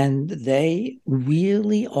 and they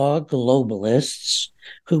really are globalists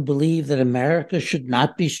who believe that America should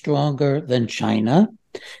not be stronger than China,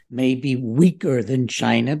 maybe weaker than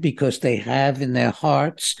China, because they have in their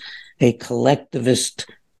hearts a collectivist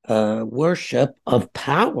worship of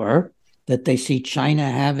power that they see China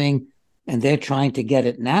having, and they're trying to get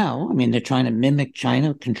it now. I mean, they're trying to mimic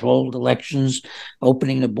China, controlled elections,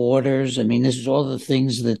 opening the borders. I mean, this is all the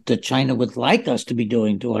things that China would like us to be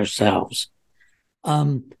doing to ourselves.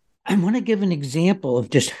 I want to give an example of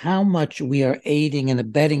just how much we are aiding and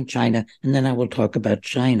abetting China, and then I will talk about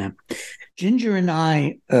China. Ginger and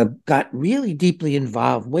I got really deeply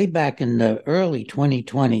involved way back in the early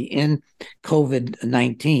 2020 in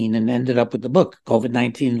COVID-19 and ended up with the book,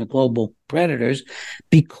 COVID-19 and the Global Predators,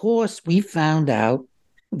 because we found out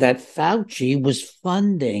that Fauci was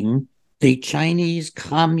funding the Chinese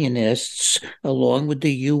communists along with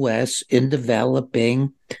the U.S. in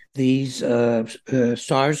developing these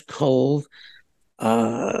SARS-CoV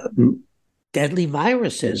deadly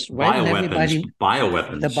viruses, right?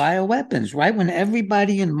 Bioweapons. The bioweapons, right? When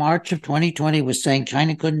everybody in March of 2020 was saying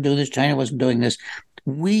China couldn't do this, China wasn't doing this,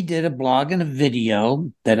 we did a blog and a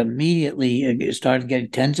video that immediately started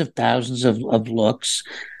getting tens of thousands of looks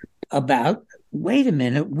about, wait a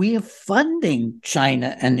minute, we are funding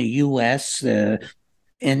China and the U.S., particularly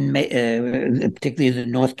the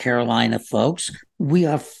North Carolina folks. We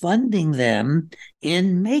are funding them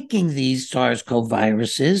in making these SARS-CoV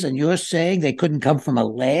viruses, and you're saying they couldn't come from a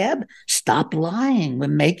lab? Stop lying. We're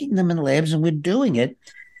making them in labs, and we're doing it.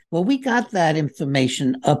 Well, we got that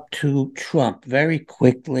information up to Trump very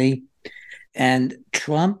quickly, and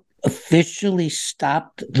Trump officially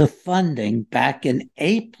stopped the funding back in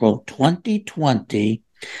April 2020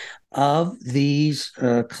 of these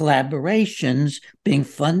collaborations being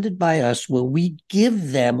funded by us, where we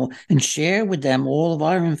give them and share with them all of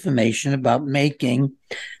our information about making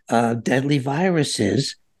deadly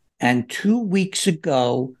viruses. And 2 weeks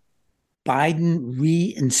ago, Biden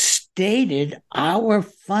reinstated our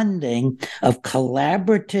funding of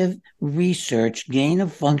collaborative research, gain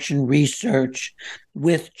of function research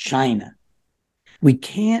with China. We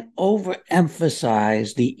can't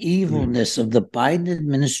overemphasize the evilness of the Biden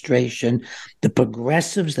administration, the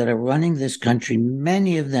progressives that are running this country.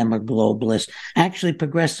 Many of them are globalists. Actually,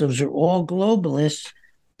 progressives are all globalists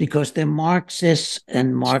because they're Marxists,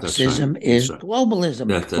 and Marxism is globalism.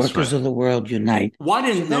 Workers of the world unite. Why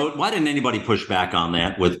didn't anybody push back on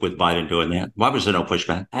that with Biden doing that? Why was there no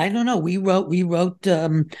pushback? I don't know. We wrote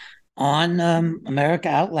on America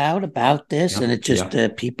Out Loud about this, and it just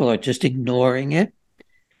people are just ignoring it.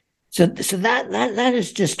 So that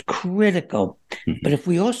is just critical. But if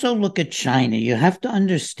we also look at China, you have to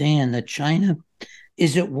understand that China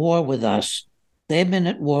is at war with us. They've been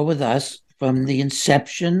at war with us from the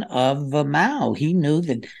inception of Mao. He knew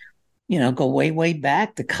that, go way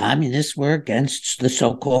back, the communists were against the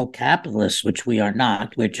so-called capitalists, which we are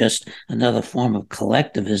not. We're just another form of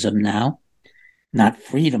collectivism now, not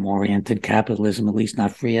freedom-oriented capitalism, at least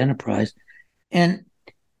not free enterprise. And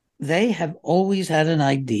they have always had an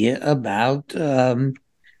idea about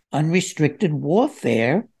unrestricted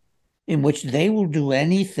warfare, in which they will do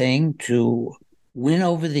anything to win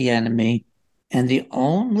over the enemy. And the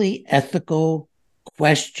only ethical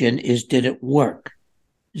question is, did it work?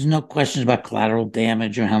 There's no questions about collateral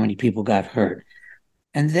damage or how many people got hurt.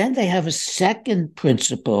 And then they have a second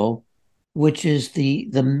principle, which is the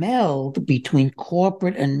meld between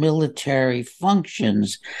corporate and military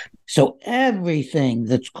functions. So everything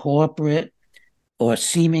that's corporate or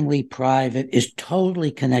seemingly private is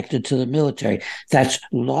totally connected to the military. That's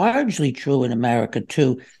largely true in America,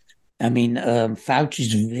 too. I mean,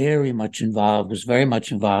 Fauci's was very much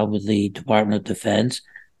involved with the Department of Defense.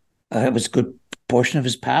 It was a good portion of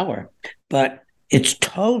his power. But it's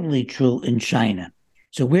totally true in China.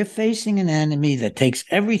 So we're facing an enemy that takes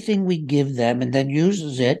everything we give them and then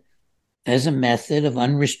uses it as a method of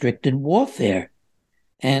unrestricted warfare.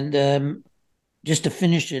 And just to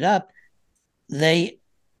finish it up, they,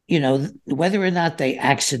 whether or not they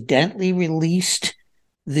accidentally released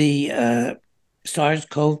the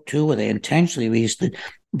SARS-CoV-2 or they intentionally released it,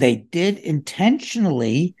 they did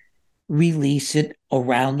intentionally release it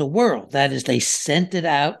around the world. That is, they sent it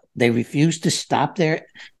out. They refused to stop their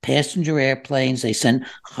passenger airplanes. They sent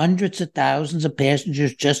hundreds of thousands of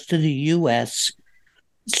passengers just to the U.S.,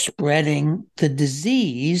 spreading the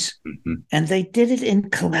disease. And they did it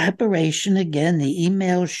in collaboration. Again, the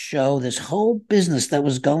emails show this whole business that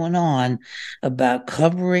was going on about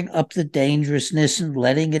covering up the dangerousness and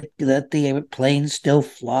let the planes still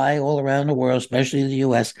fly all around the world, especially the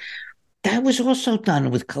U.S. That was also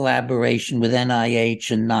done with collaboration with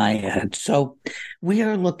NIH and NIAID. So we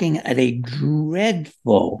are looking at a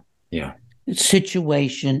dreadful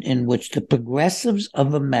situation in which the progressives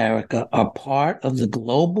of America are part of the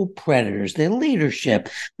global predators, their leadership,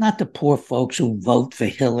 not the poor folks who vote for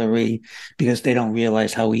Hillary because they don't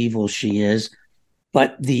realize how evil she is,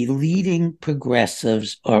 but the leading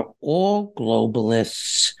progressives are all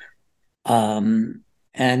globalists, and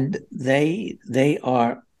they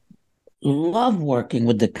are love working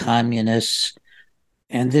with the communists.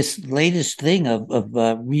 And this latest thing of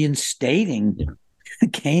reinstating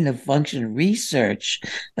gain of function research,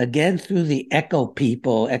 again, through the Echo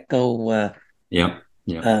people, Peter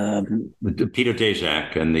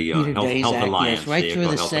Daszak and the Health Alliance. Yes, right through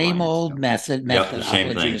the same Alliance. Old method. The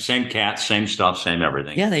same thing, same cats, same stuff, same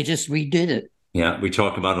everything. Yeah, they just redid it. Yeah, we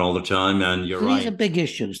talk about it all the time, and you're right. These are big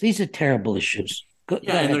issues. These are terrible issues.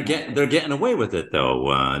 And they're getting away with it,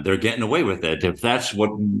 though. They're getting away with it. If that's what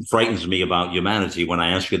frightens me about humanity, when I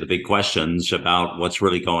ask you the big questions about what's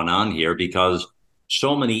really going on here, because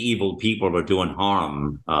so many evil people are doing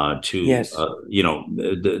harm there's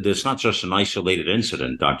not just an isolated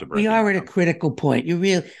incident, Dr. Breggin. We are at a critical point.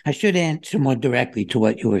 I should answer more directly to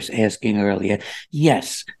what you were asking earlier.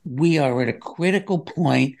 Yes, we are at a critical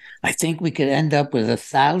point. I think we could end up with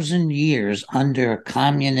 1,000 years under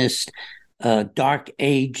communist dark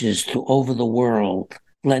ages over the world,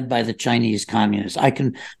 led by the Chinese communists. I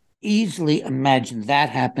can easily imagine that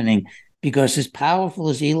happening, because as powerful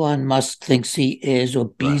as Elon Musk thinks he is, or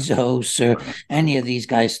Bezos, or any of these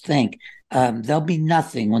guys think, there'll be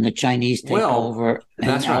nothing when the Chinese take over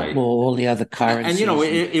and outlaw all the other currencies. And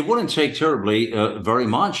it wouldn't take terribly very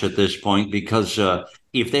much at this point, because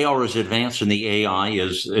if they are as advanced in the AI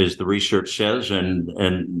as the research says, and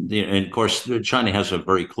of course China has a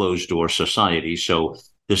very closed door society, so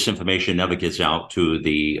this information never gets out to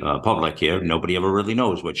the public here. Nobody ever really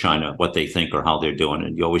knows what they think or how they're doing,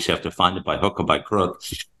 and you always have to find it by hook or by crook.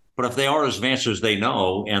 But if they are as advanced as they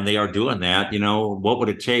know, and they are doing that, what would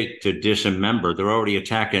it take to dismember? They're already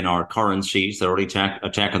attacking our currencies. They're already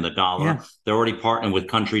attacking the dollar. Yeah. They're already partnering with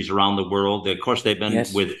countries around the world. Of course, they've been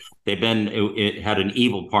had an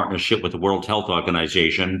evil partnership with the World Health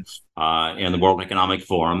Organization and the World Economic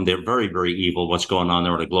Forum. They're very, very evil. What's going on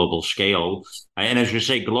there on a global scale? And as you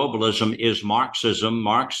say, globalism is Marxism.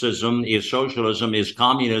 Marxism is socialism. Is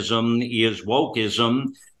communism. Is wokeism.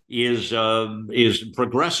 Is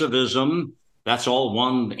progressivism. That's all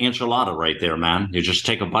one enchilada right there, man. You just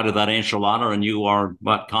take a bite of that enchilada and you are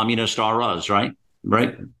what communist are us, right?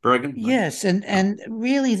 Right, Breggin? Yes, and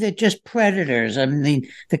really they're just predators. I mean,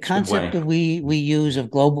 the concept that we use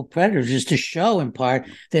of global predators is to show, in part,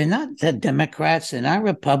 they're not the Democrats, they're not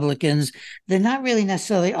Republicans, they're not really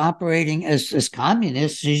necessarily operating as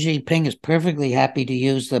communists. Xi Jinping is perfectly happy to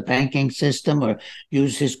use the banking system or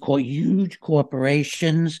use his huge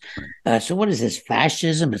corporations. So what is this?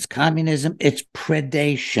 Fascism? It's communism. It's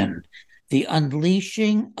predation. The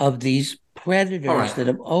unleashing of these predators that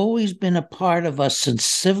have always been a part of us since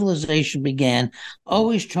civilization began,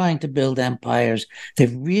 always trying to build empires.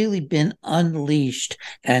 They've really been unleashed,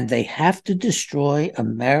 and they have to destroy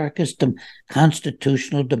America's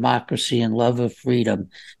constitutional democracy and love of freedom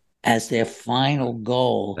as their final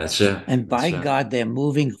goal. That's it. And by God, they're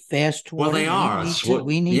moving fast toward it. Well, they are.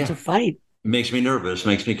 We need to fight. It makes me nervous,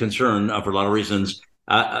 makes me concerned for a lot of reasons.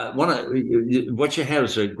 What you have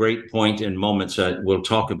is a great point in moments that we'll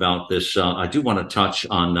talk about this. I do want to touch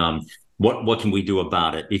on what can we do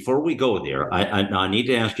about it. Before we go there, I need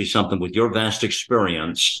to ask you something with your vast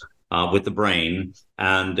experience with the brain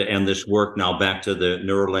and this work now back to the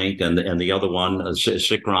Neuralink and the other one,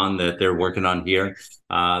 Sikron, that they're working on here.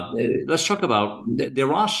 Let's talk about,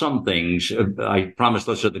 there are some things, I promise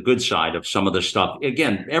let's at the good side of some of this stuff.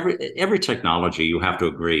 Again, every technology, you have to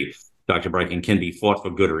agree, Dr. Breggin, can be fought for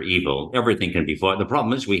good or evil. Everything can be fought. The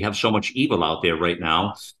problem is we have so much evil out there right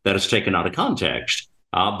now that is taken out of context.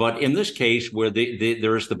 But in this case, where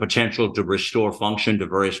there is the potential to restore function to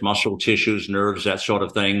various muscle tissues, nerves, that sort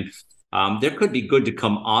of thing, there could be good to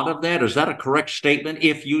come out of that. Is that a correct statement?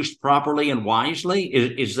 If used properly and wisely,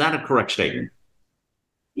 is that a correct statement?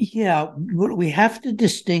 Yeah, we have to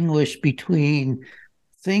distinguish between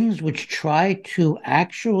things which try to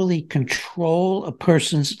actually control a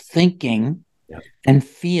person's thinking and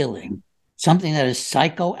feeling, something that is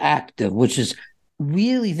psychoactive, which is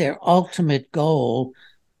really their ultimate goal,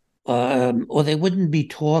 or they wouldn't be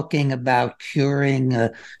talking about curing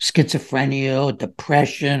schizophrenia or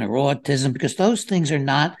depression or autism, because those things are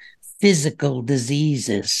not physical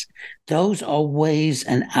diseases. Those are ways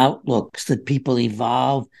and outlooks that people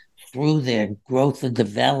evolve through their growth and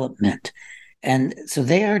development. And so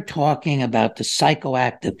they are talking about the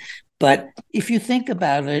psychoactive. But if you think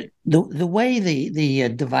about it, the way the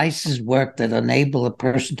devices work that enable a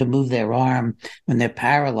person to move their arm when they're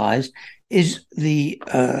paralyzed is the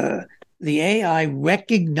AI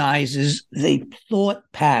recognizes the thought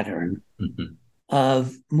pattern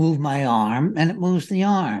of move my arm, and it moves the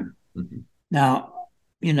arm. Now,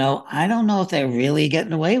 I don't know if they're really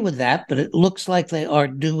getting away with that, but it looks like they are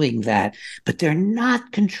doing that. But they're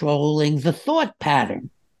not controlling the thought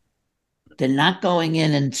pattern. They're not going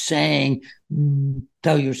in and saying,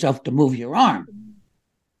 tell yourself to move your arm.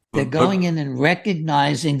 They're going in and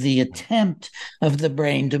recognizing the attempt of the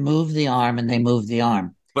brain to move the arm, and they move the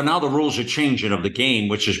arm. But now the rules are changing of the game,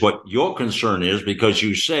 which is what your concern is, because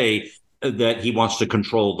you say that he wants to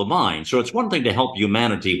control the mind. So it's one thing to help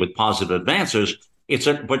humanity with positive advances.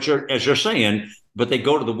 But as you're saying, but they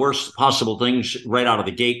go to the worst possible things right out of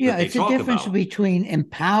the gate. Yeah, it's a difference between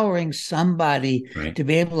empowering somebody to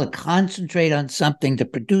be able to concentrate on something, to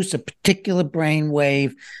produce a particular brain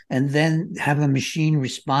wave, and then have a machine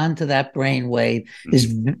respond to that brain wave.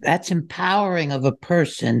 That's empowering of a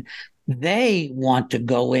person. They want to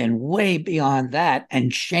go in way beyond that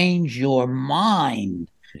and change your mind,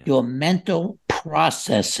 your mental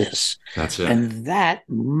processes. That's it. And that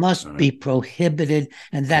must be prohibited,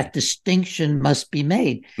 and that distinction must be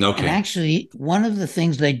made. Okay. And actually, one of the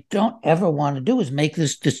things they don't ever want to do is make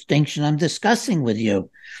this distinction I'm discussing with you.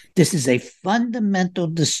 This is a fundamental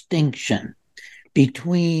distinction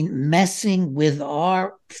between messing with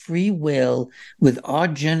our free will, with our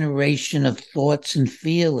generation of thoughts and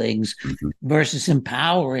feelings, versus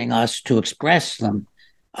empowering us to express them.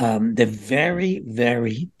 They're very,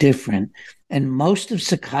 very different. And most of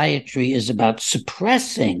psychiatry is about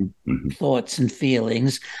suppressing thoughts and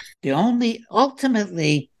feelings.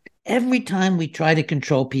 Ultimately, every time we try to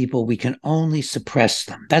control people, we can only suppress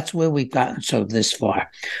them. That's where we've gotten this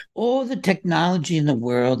far. All the technology in the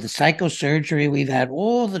world, the psychosurgery we've had,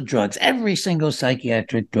 all the drugs, every single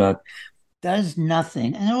psychiatric drug does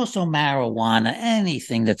nothing. And also marijuana,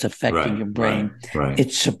 anything that's affecting your brain,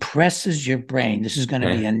 it suppresses your brain. This is going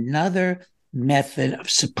to be another method of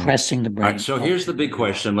suppressing the brain. All right, so here's the big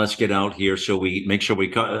question. Let's get out here so we make sure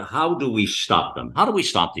how do we stop them? How do we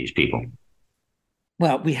stop these people?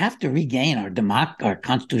 Well, we have to regain our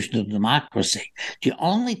constitutional democracy. The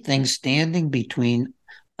only thing standing between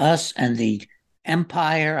us and the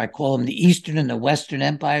empire, I call them the Eastern and the Western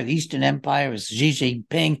Empire. The Eastern Empire is Xi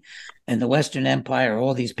Jinping, and the Western Empire,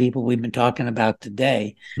 all these people we've been talking about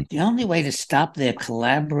today. The only way to stop their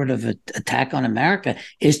collaborative attack on America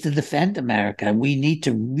is to defend America. We need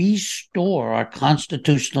to restore our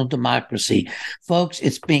constitutional democracy. Folks,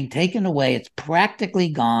 it's being taken away. It's practically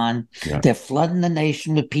gone. Yeah. They're flooding the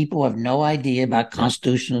nation with people who have no idea about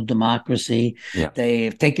constitutional democracy. Yeah.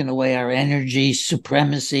 They've taken away our energy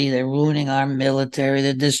supremacy. They're ruining our military.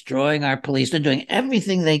 They're destroying our police. They're doing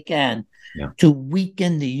everything they can to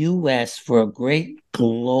weaken the U.S. for a great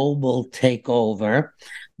global takeover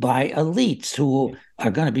by elites who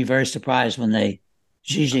are going to be very surprised when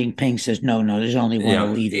Xi Jinping says, no, there's only one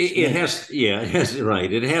elite. It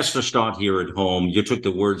has to start here at home. You took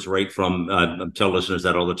the words right from, I tell listeners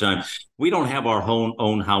that all the time. We don't have our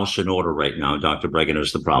own house in order right now, Dr. Breggin,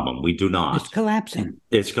 is the problem. We do not. It's collapsing.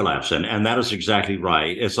 It's collapsing. And that is exactly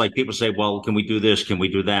right. It's like people say, well, can we do this? Can we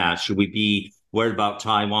do that? Should we be worried about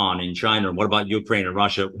Taiwan and China? What about Ukraine and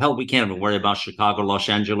Russia? Hell, we can't even worry about Chicago, Los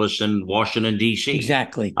Angeles, and Washington, D.C.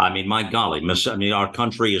 Exactly. I mean, my golly, our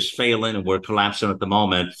country is failing and we're collapsing at the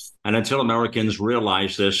moment. And until Americans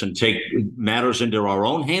realize this and take matters into our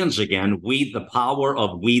own hands again, the power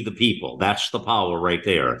of we the people, that's the power right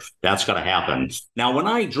there. That's got to happen. Now, when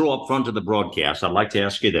I drew up front of the broadcast, I'd like to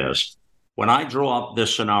ask you this. When I draw up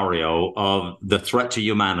this scenario of the threat to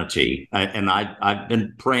humanity, and I've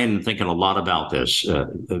been praying and thinking a lot about this,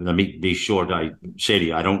 let me be sure I say to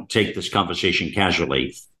you, I don't take this conversation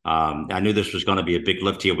casually. I knew this was going to be a big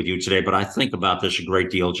lift here with you today, but I think about this a great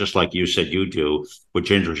deal, just like you said you do, with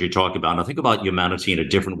Ginger, as you talk about. And I think about humanity in a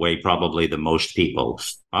different way, probably, than most people.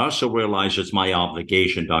 I also realize it's my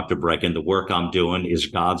obligation, Dr. Breggin. The work I'm doing is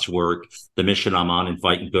God's work, the mission I'm on in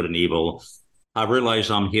fighting good and evil. I realize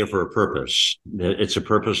I'm here for a purpose. It's a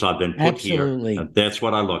purpose I've been put here. That's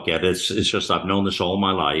what I look at. It's just I've known this all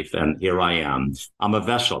my life, and here I am. I'm a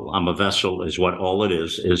vessel. I'm a vessel is what all it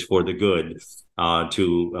is for the good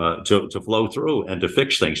to flow through and to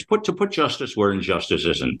fix things. To put justice where injustice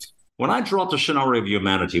isn't. When I draw up the scenario of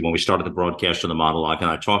humanity, when we started the broadcast of the monologue, and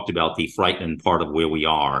I talked about the frightening part of where we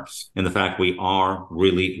are and the fact we are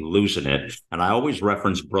really losing it. And I always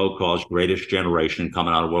reference Brokaw's Greatest Generation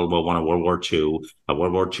coming out of World War I and World War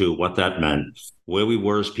II, what that meant, where we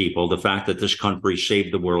were as people, the fact that this country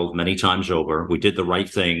saved the world many times over. We did the right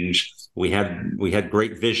things. We had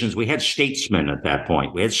great visions. We had statesmen at that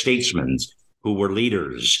point. We had statesmen who were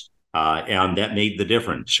leaders, and that made the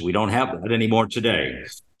difference. We don't have that anymore today.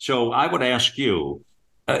 So I would ask you,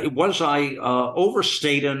 was I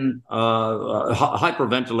overstating,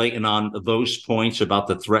 hyperventilating on those points about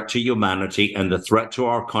the threat to humanity and the threat to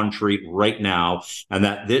our country right now, and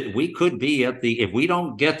that we could be if we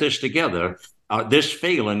don't get this together, this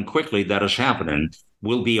failing quickly that is happening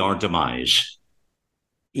will be our demise?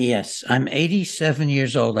 Yes, I'm 87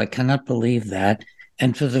 years old. I cannot believe that.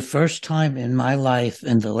 And for the first time in my life,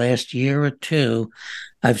 in the last year or two,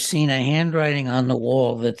 I've seen a handwriting on the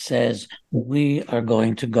wall that says, we are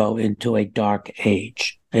going to go into a dark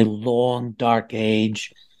age, a long, dark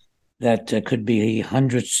age that could be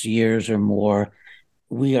hundreds of years or more.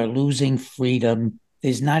 We are losing freedom.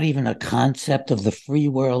 There's not even a concept of the free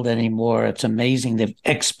world anymore. It's amazing. They've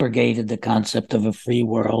expurgated the concept of a free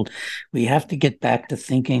world. We have to get back to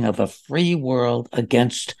thinking of a free world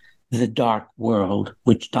against the dark world,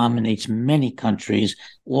 which dominates many countries,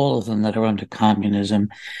 all of them that are under communism.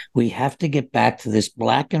 We have to get back to this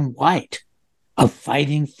black and white of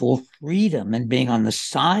fighting for freedom and being on the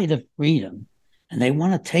side of freedom. And they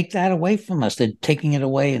want to take that away from us. They're taking it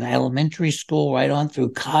away in elementary school, right on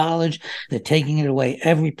through college. They're taking it away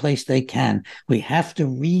every place they can. We have to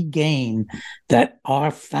regain that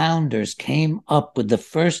our founders came up with the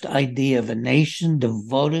first idea of a nation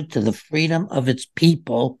devoted to the freedom of its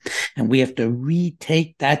people. And we have to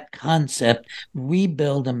retake that concept,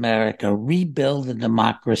 rebuild America, rebuild the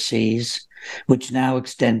democracies, which now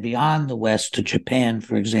extend beyond the West to Japan,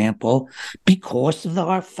 for example, because of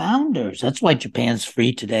our founders. That's why Japan's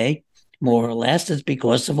free today, more or less. It's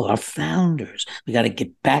because of our founders. We got to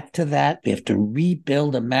get back to that. We have to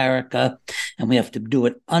rebuild America, and we have to do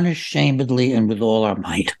it unashamedly and with all our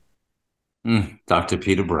might. Dr.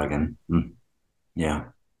 Peter Breggin. Yeah.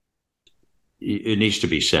 It needs to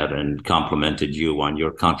be said, and complimented you on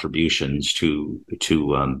your contributions to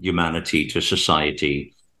humanity, to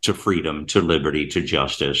society, to freedom, to liberty, to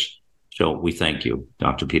justice. So we thank you,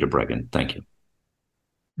 Dr. Peter Breggin. Thank you.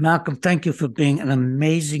 Malcolm, thank you for being an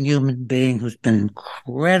amazing human being who's been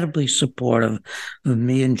incredibly supportive of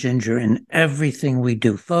me and Ginger in everything we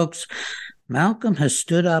do. Folks, Malcolm has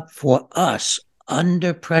stood up for us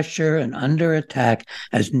under pressure and under attack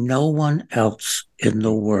as no one else in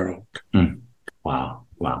the world. Wow.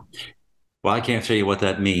 Well, I can't tell you what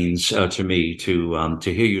that means to me to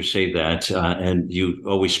hear you say that. And you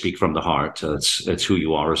always speak from the heart. It's who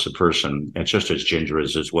you are as a person, and just as Ginger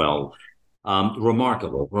is as well.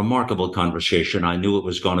 Remarkable conversation. I knew it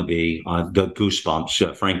was going to be. I've got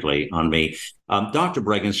goosebumps, frankly, on me. Dr.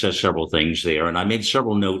 Breggin says several things there, and I made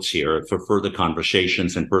several notes here for further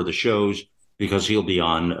conversations and further shows, because he'll be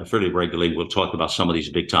on fairly regularly. We'll talk about some of these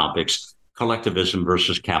big topics. Collectivism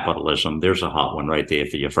versus capitalism. There's a hot one right there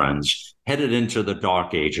for your friends. Headed into the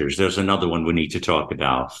dark ages. There's another one we need to talk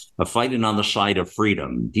about. Fighting on the side of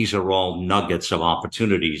freedom. These are all nuggets of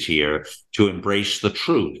opportunities here to embrace the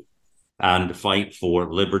truth and fight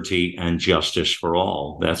for liberty and justice for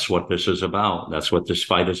all. That's what this is about. That's what this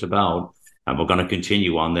fight is about. And we're going to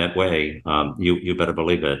continue on that way. You better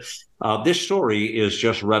believe it. This story is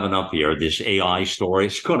just revving up here, this AI story.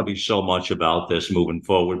 It's going to be so much about this moving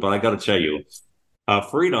forward. But I got to tell you,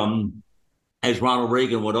 freedom, as Ronald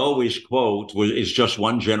Reagan would always quote, is just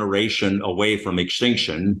one generation away from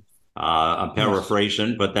extinction. I'm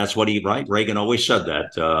paraphrasing, but that's what Reagan always said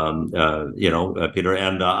that, Peter.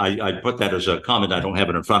 And I put that as a comment. I don't have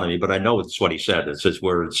it in front of me, but I know it's what he said. It's his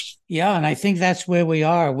words. Yeah, and I think that's where we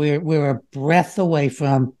are. We're a breath away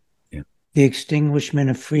from the extinguishment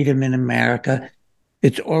of freedom in America.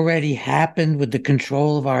 It's already happened with the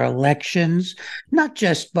control of our elections, not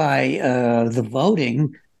just by the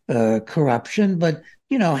voting corruption, but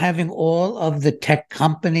having all of the tech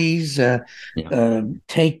companies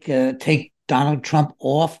take Donald Trump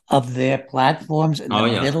off of their platforms in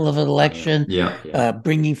the middle of an election,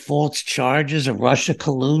 bringing false charges of Russia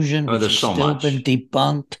collusion, which has still been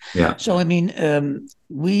debunked. So, I mean,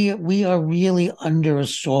 we are really under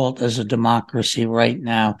assault as a democracy right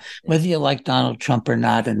now, whether you like Donald Trump or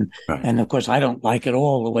not. And of course, I don't like at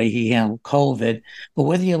all the way he handled COVID. But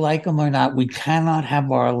whether you like him or not, we cannot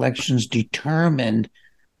have our elections determined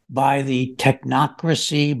by the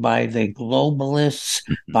technocracy, by the globalists,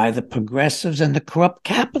 by the progressives, and the corrupt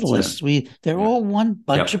capitalists. They're all one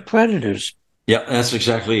bunch of predators. Yeah, that's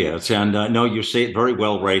exactly it. And no, you say it very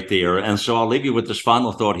well right there. And so I'll leave you with this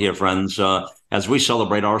final thought here, friends. As we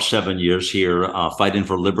celebrate our 7 years here, fighting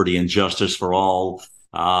for liberty and justice for all,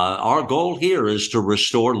 our goal here is to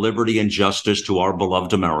restore liberty and justice to our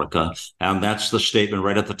beloved America. And that's the statement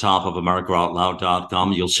right at the top of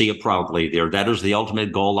AmericaOutloud.com. You'll see it proudly there. That is the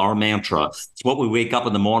ultimate goal, our mantra. It's what we wake up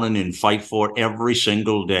in the morning and fight for every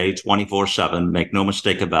single day, 24/7. Make no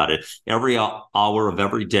mistake about it. Every hour of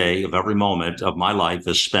every day, of every moment of my life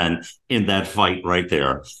is spent in that fight right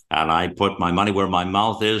there. And I put my money where my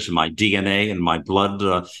mouth is, my DNA and my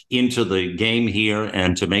blood into the game here,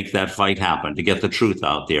 and to make that fight happen, to get the truth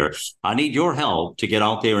out there. I need your help to get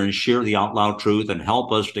out there and share the out loud truth and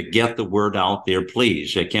help us to get the word out there,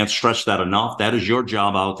 please. I can't stress that enough. That is your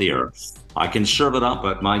job out there. I can serve it up,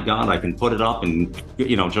 but my God, I can put it up and,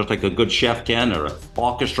 just like a good chef can, or an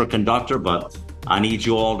orchestra conductor, but I need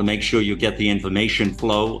you all to make sure you get the information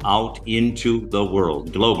flow out into the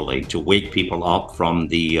world globally to wake people up from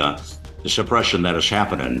the suppression that is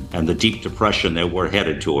happening and the deep depression that we're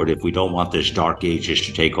headed toward if we don't want this dark ages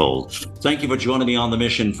to take hold. Thank you for joining me on the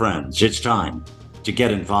mission, friends. It's time to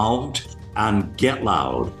get involved and get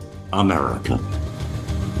loud, America.